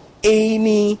about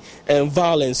any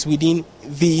violence within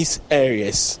these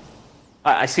areas.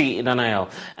 I see, Nanael.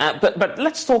 But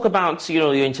let's talk about,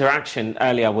 your interaction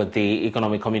earlier with the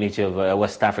Economic Community of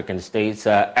West African States,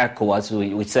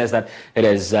 ECOWAS, which says that it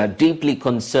is deeply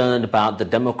concerned about the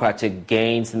democratic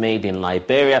gains made in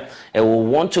Liberia. It will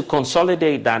want to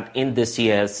consolidate that in this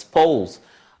year's polls.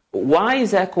 Why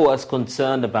is ECOWAS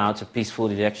concerned about a peaceful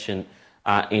election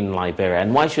in Liberia,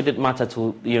 and why should it matter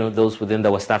to those within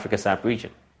the West Africa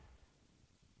sub-region?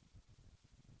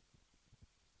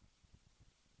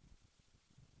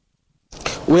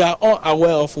 We are all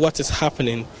aware of what is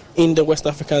happening in the West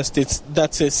African states.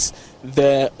 That is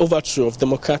the overthrow of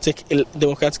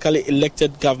democratically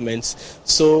elected governments.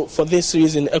 So for this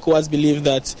reason, ECOWAS believe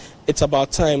that it's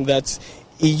about time that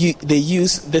they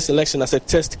use this election as a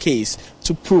test case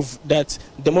to prove that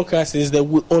democracy is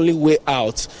the only way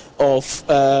out of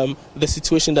the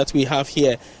situation that we have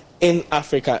here in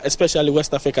Africa, especially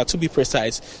West Africa, to be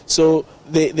precise. So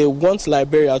they want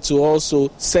Liberia to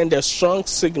also send a strong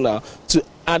signal to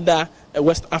other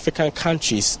West African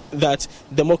countries that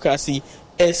democracy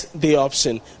is the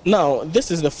option. Now,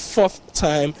 this is the fourth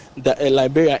time that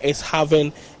Liberia is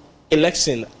having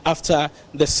election after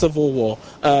the civil war,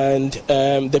 and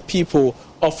the people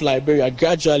of Liberia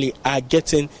gradually are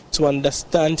getting to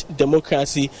understand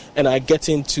democracy and are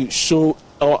getting to show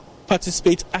or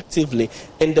participate actively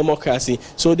in democracy.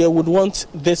 So they would want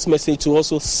this message to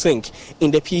also sink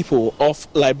in the people of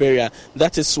Liberia.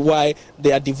 That is why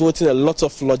they are devoting a lot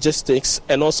of logistics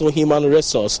and also human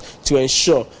resource to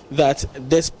ensure that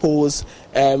this polls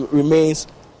remains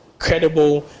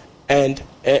credible and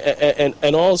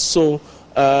also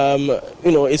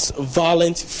it's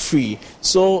violent free.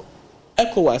 So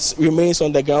ECOWAS remains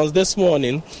on the grounds. This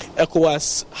morning,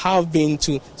 ECOWAS have been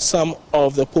to some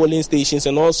of the polling stations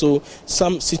and also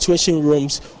some situation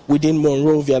rooms within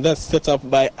Monrovia that's set up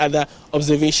by other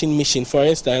observation missions. For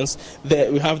instance,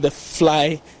 we have the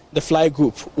Fly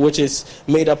Group, which is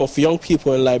made up of young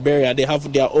people in Liberia. They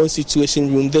have their own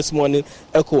situation room. This morning,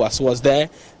 ECOWAS was there.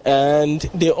 And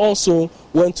they also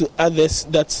went to others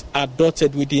that are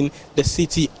dotted within the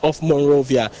city of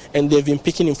Monrovia. And they've been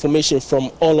picking information from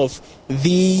all of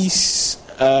these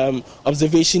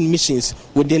observation missions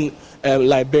within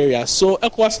Liberia. So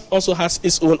ECOWAS also has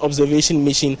its own observation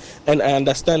mission, and I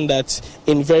understand that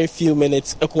in very few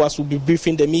minutes ECOWAS will be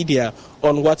briefing the media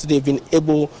on what they've been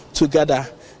able to gather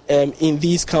in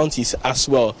these counties as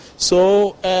well.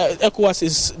 So ECOWAS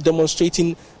is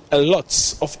demonstrating a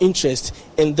lot of interest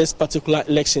in this particular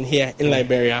election here in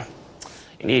Liberia.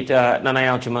 Indeed,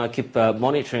 Nanael Jamal, keep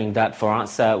monitoring that for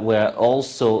us. We're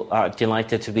also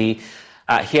delighted to be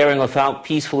hearing of how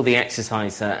peaceful the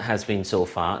exercise has been so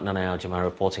far. Nanael Jamal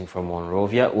reporting from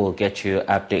Monrovia. We'll get you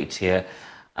updates here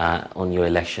on your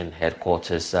election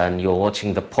headquarters. And you're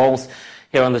watching the polls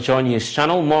here on the Joy News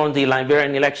channel. More on the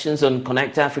Liberian elections on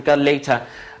Connect Africa later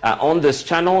on this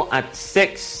channel at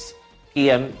 6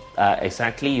 p.m.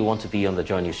 Exactly. You want to be on the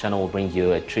Joy News channel. We'll bring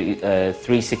you a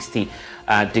 360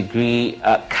 degree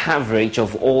coverage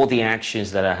of all the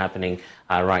actions that are happening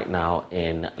right now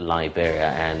in Liberia.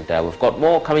 And we've got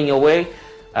more coming your way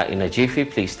in a jiffy.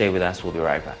 Please stay with us. We'll be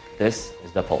right back. This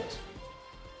is The Pulse.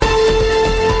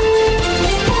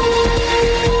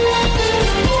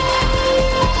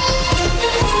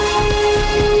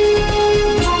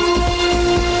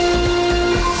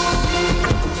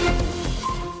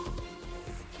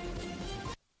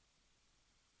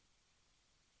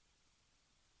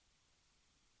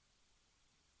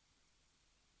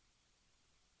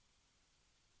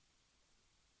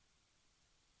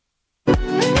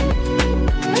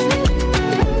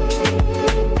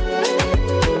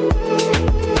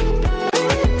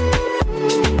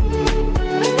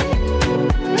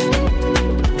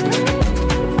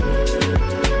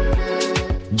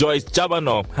 Joyce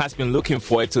Jabano has been looking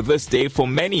forward to this day for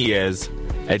many years,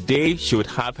 a day she would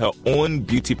have her own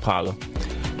beauty parlor.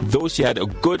 Though she had a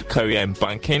good career in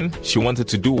banking, she wanted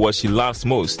to do what she loves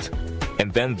most.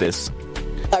 And then this.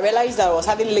 I realized that I was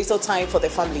having little time for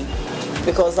the family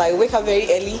because I wake up very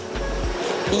early,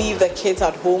 leave the kids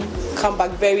at home, come back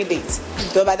very late.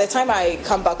 So by the time I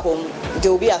come back home, they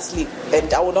will be asleep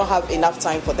and I will not have enough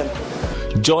time for them.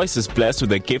 Joyce is blessed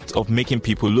with the gift of making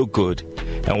people look good.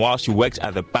 And while she worked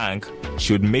at the bank,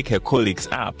 she would make her colleagues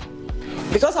up.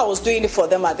 Because I was doing it for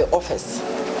them at the office,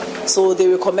 so they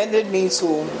recommended me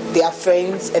to their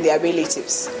friends and their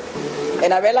relatives.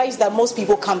 And I realized that most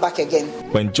people come back again.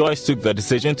 When Joyce took the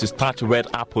decision to start Red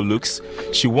Apple Looks,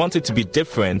 she wanted to be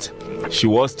different. She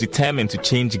was determined to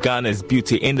change Ghana's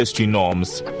beauty industry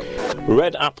norms.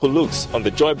 Red Apple Looks on the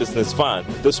Joy Business Van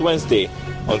this Wednesday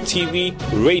on TV,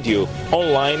 radio,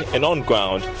 online and on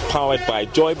ground, powered by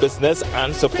Joy Business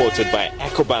and supported by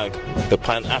EcoBank, the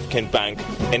Pan-African Bank,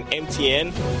 and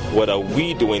MTN. What are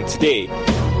we doing today?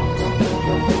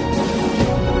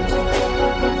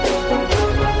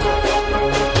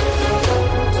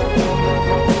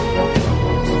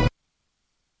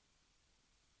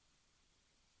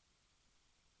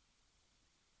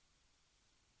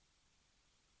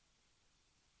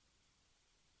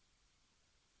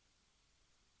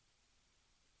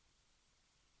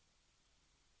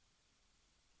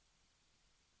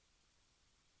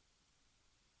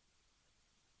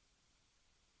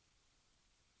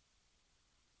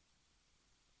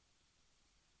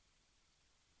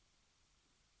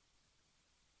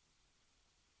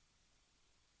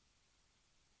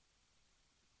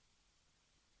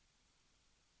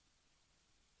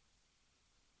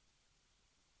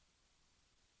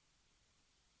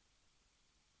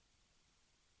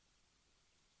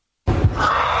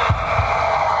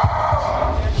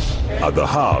 At the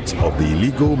heart of the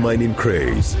illegal mining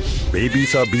craze,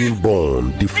 babies are being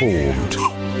born deformed.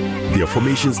 Their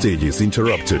formation stages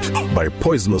interrupted by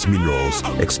poisonous minerals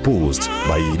exposed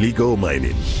by illegal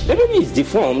mining. The baby is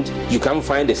deformed. You can't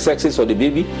find the sexes of the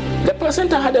baby. The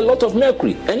placenta had a lot of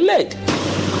mercury and lead.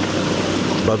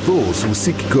 But those who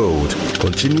seek gold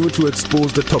continue to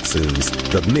expose the toxins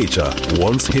that nature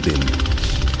once hidden.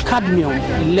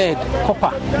 Cadmium, lead,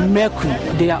 copper, mercury,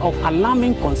 they are of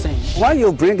alarming concern. When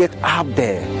you bring it up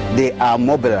there, they are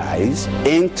mobilized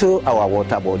into our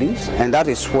water bodies, and that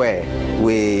is where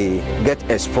we get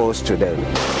exposed to them.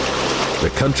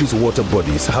 The country's water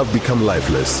bodies have become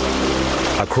lifeless.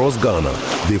 Across Ghana,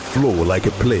 they flow like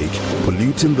a plague,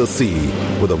 polluting the sea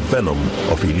with the venom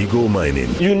of illegal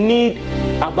mining. You need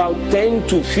about 10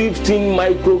 to 15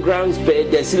 micrograms per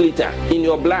deciliter in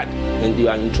your blood, and you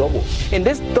are in trouble. In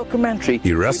this documentary,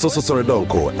 Erastus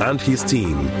Osoredonko and his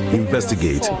team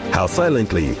investigate how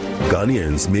silently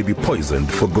Ghanaians may be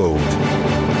poisoned for gold.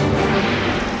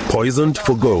 Poisoned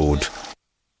for gold.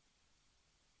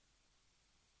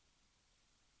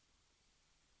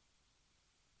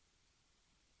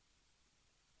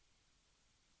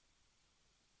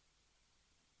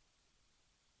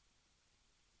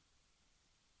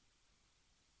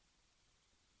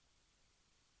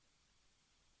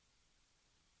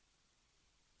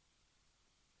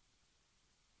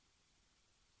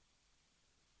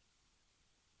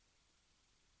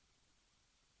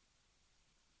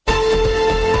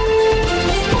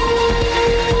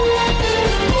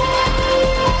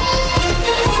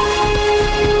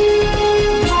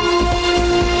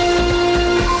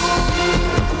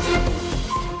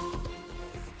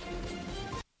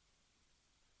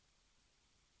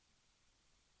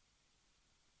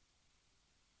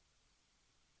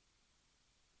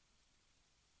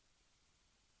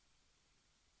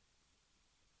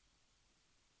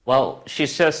 Well,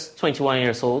 she's just 21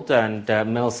 years old, and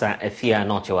Melsa Efia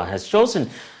Anochwa has chosen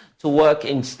to work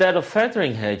instead of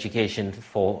furthering her education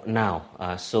for now,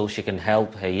 so she can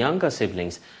help her younger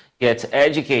siblings get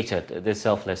educated. This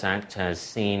selfless act has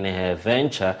seen her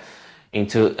venture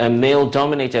into a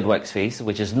male-dominated workspace,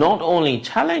 which is not only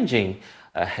challenging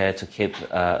her to keep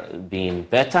being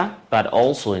better, but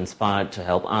also inspired to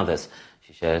help others.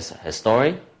 She shares her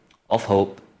story of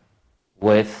hope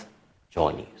with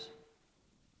Joy News.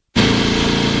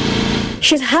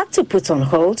 She's had to put on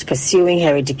hold pursuing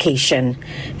her education.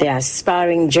 The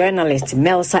aspiring journalist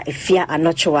Melsa Efia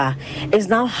Anochwa is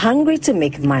now hungry to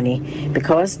make money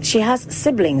because she has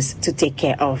siblings to take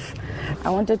care of. I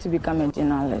wanted to become a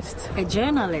journalist. A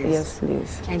journalist? Yes,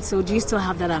 please. And so do you still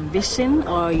have that ambition,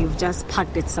 or you've just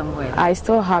parked it somewhere? I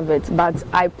still have it, but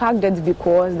I parked it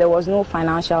because there was no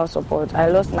financial support. I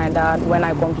lost my dad when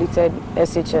I completed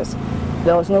SHS.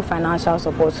 There was no financial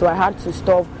support, so I had to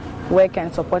stop work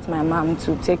and support my mom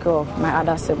to take care of my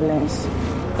other siblings.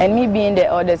 And me being the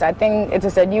eldest, I think it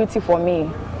is a duty for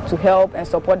me to help and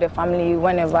support the family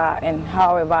whenever and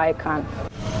however I can.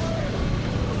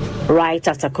 Right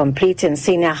after completing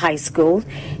senior high school,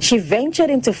 she ventured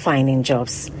into finding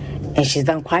jobs, and she's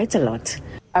done quite a lot.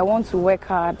 I want to work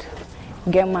hard,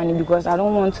 get money, because I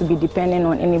don't want to be dependent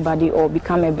on anybody or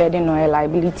become a burden or a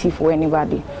liability for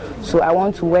anybody. So I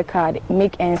want to work hard,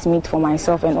 make ends meet for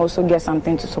myself, and also get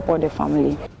something to support the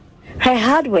family. Her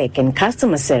hard work in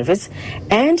customer service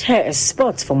earned her a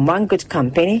spot from one good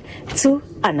company to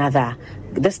another.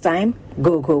 this time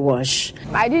go-go wash.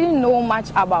 I didn't know much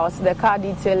about the car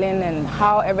detailing and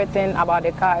how everything about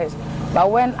the car is. But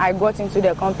when I got into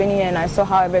the company and I saw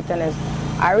how everything is,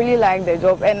 I really like the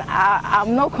job, and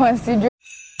I'm not considering.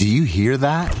 Do you hear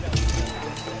that?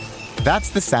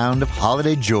 That's the sound of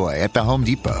holiday joy at the Home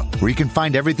Depot, where you can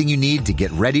find everything you need to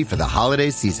get ready for the holiday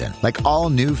season, like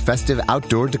all new festive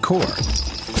outdoor decor.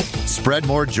 Spread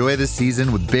more joy this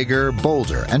season with bigger,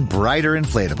 bolder, and brighter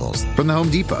inflatables from the Home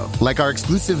Depot, like our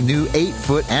exclusive new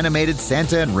 8-foot animated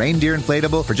Santa and reindeer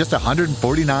inflatable for just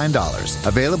 $149.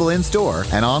 Available in-store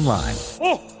and online.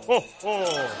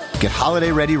 Get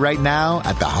holiday ready right now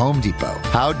at the Home Depot.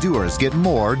 How doers get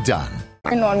more done.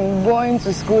 I'm going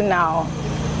to school now.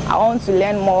 I want to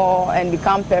learn more and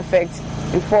become perfect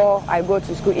before I go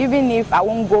to school. Even if I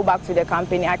won't go back to the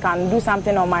company, I can do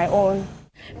something on my own.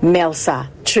 Melsa,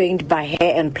 trained by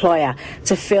her employer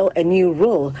to fill a new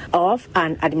role of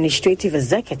an administrative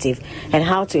executive and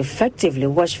how to effectively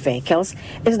wash vehicles,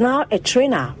 is now a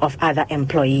trainer of other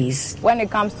employees. When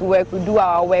it comes to work, we do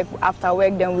our work. After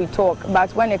work, then we talk.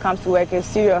 But when it comes to work, it's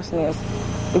seriousness.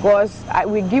 Because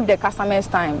we give the customers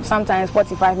time, sometimes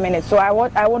 45 minutes. So I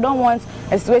don't want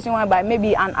a situation whereby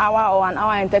maybe an hour or an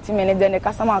hour and 30 minutes, then the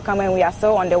customer will come and we are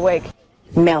still on the work.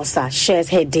 Melsa shares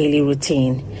her daily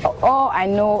routine. All I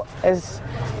know is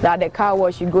that the car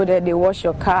wash, you go there, they wash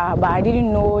your car, but I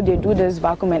didn't know they do this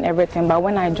vacuum and everything. But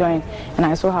when I joined and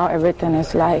I saw how everything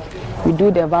is like, we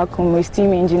do the vacuum with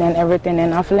steam engine and everything,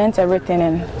 and I've learned everything,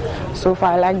 and so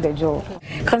far I like the job.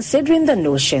 Considering the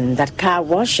notion that car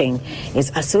washing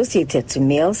is associated to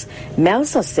males,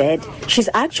 Melsa said she's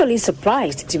actually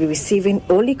surprised to be receiving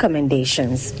only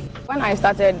commendations. When I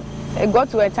started, it got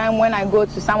to a time when I go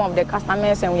to some of the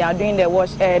customers and we are doing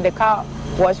the car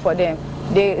wash for them.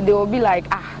 They will be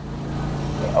like,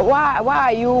 why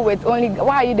are you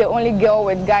the only girl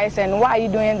with guys, and why are you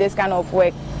doing this kind of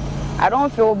work? I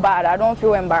don't feel bad, I don't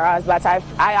feel embarrassed, but I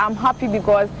am happy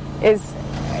because it's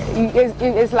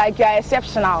like you are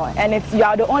exceptional, and you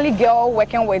are the only girl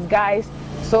working with guys.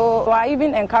 So I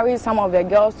even encourage some of the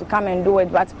girls to come and do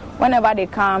it, but whenever they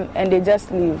come and they just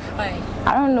leave.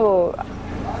 I don't know.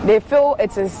 They feel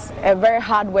it is a very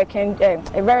hard-working,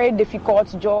 a very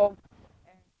difficult job.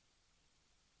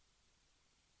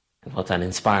 What an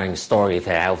inspiring story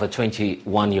there of a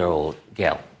 21-year-old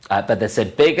girl. But there's a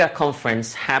bigger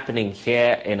conference happening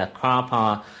here in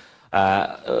Accra,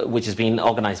 which is being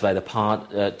organized by the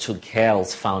Power to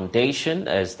Girls Foundation.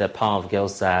 As the Power of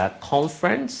Girls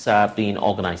conference being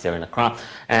organized there in Accra,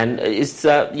 and it's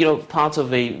part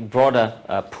of a broader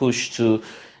push to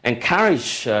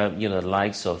encourage the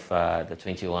likes of the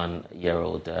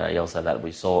 21-year-old Elsa that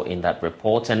we saw in that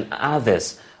report, and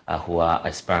others who are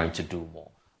aspiring to do more.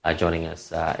 Joining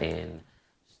us in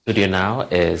studio now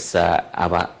is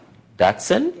Abba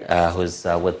Datsun, who's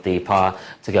with the Power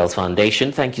to Girls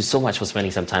Foundation. Thank you so much for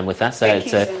spending some time with us. Thank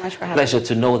you so much for having me. Pleasure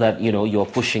to know that you're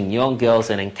pushing young girls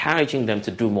and encouraging them to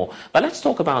do more. But let's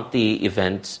talk about the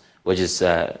event which is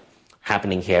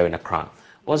happening here in Accra.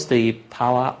 What's the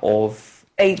Power of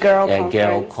a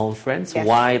girl conference? Yes.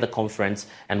 Why the conference,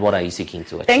 and what are you seeking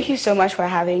to achieve? Thank you so much for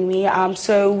having me.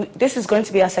 So this is going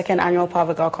to be our second annual Power of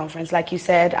a Girl conference. Like you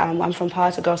said, I'm from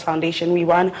Power to Girls Foundation. We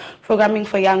run programming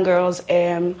for young girls.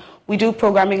 We do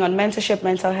programming on mentorship,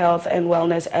 mental health and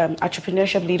wellness,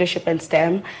 entrepreneurship, leadership and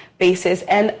STEM basis.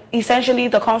 And essentially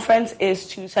the conference is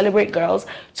to celebrate girls.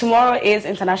 Tomorrow is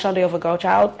International Day of a Girl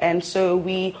Child. And so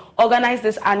we organize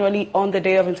this annually on the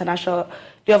day of International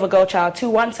Day of a Girl Child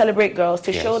to celebrate girls,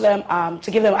 to show them, to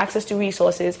give them access to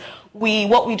resources.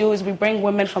 What we do is we bring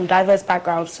women from diverse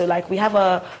backgrounds. So like we have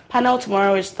a panel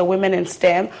tomorrow, it's the women in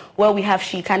STEM, where we have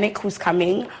Shikanik who's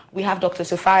coming. We have Dr.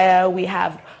 Sophia, we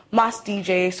have Mass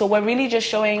DJ. So we're really just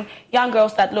showing young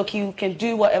girls that, look, you can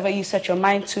do whatever you set your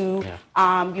mind to.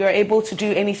 You're able to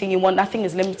do anything you want. Nothing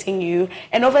is limiting you.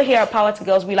 And over here at Power to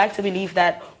Girls, we like to believe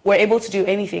that we're able to do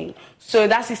anything. So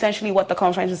that's essentially what the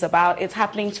conference is about. It's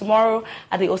happening tomorrow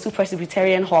at the Osu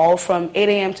Presbyterian Hall from 8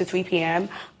 a.m. to 3 p.m.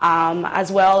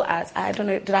 As well as, I don't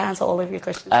know, did I answer all of your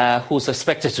questions? Who's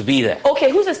expected to be there?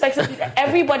 Okay, who's expected to be there?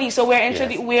 Everybody. So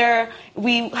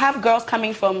we have girls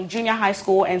coming from junior high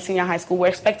school and senior high school. We're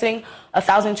expecting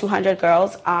 1,200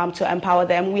 girls to empower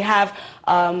them. We have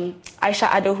Aisha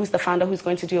Ado, who's the founder, who's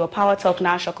going to do a power talk.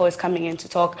 Now Shoko is coming in to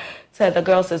talk to the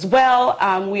girls as well.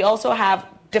 We also have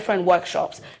different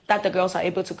workshops that the girls are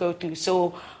able to go through.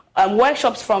 So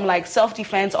workshops from like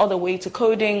self-defense all the way to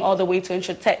coding, all the way to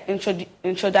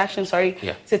introduction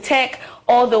to tech,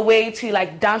 all the way to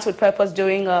like dance with purpose,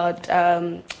 doing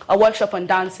a workshop on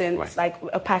dancing. It's like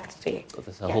a packed day. So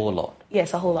there's a whole lot.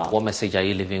 Yes, a whole lot. What message are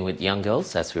you leaving with young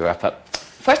girls as we wrap up?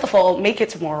 first of all, make it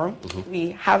tomorrow.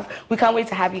 We can't wait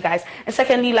to have you guys. And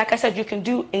secondly, like I said, you can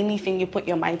do anything you put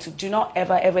your mind to. Do not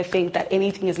ever think that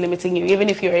anything is limiting you. Even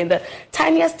if you're in the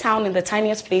tiniest town, in the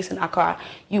tiniest place in Accra,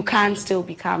 you can still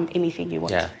become anything you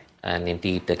want. Yeah. And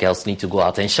indeed, the girls need to go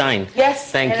out and shine.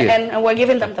 Yes, thank you. And we're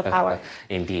giving them the power.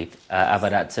 Indeed.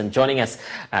 Aba Datson joining us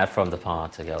from the Power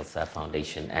to Girls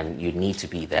Foundation, and you need to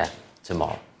be there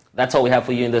tomorrow. That's all we have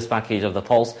for you in this package of The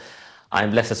Pulse.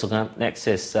 I'm Blessed Suga. Next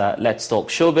is Let's Talk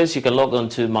Showbiz. You can log on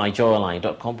to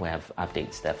myjoraline.com. We have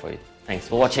updates there for you. Thanks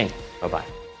for watching.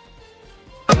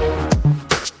 Bye-bye.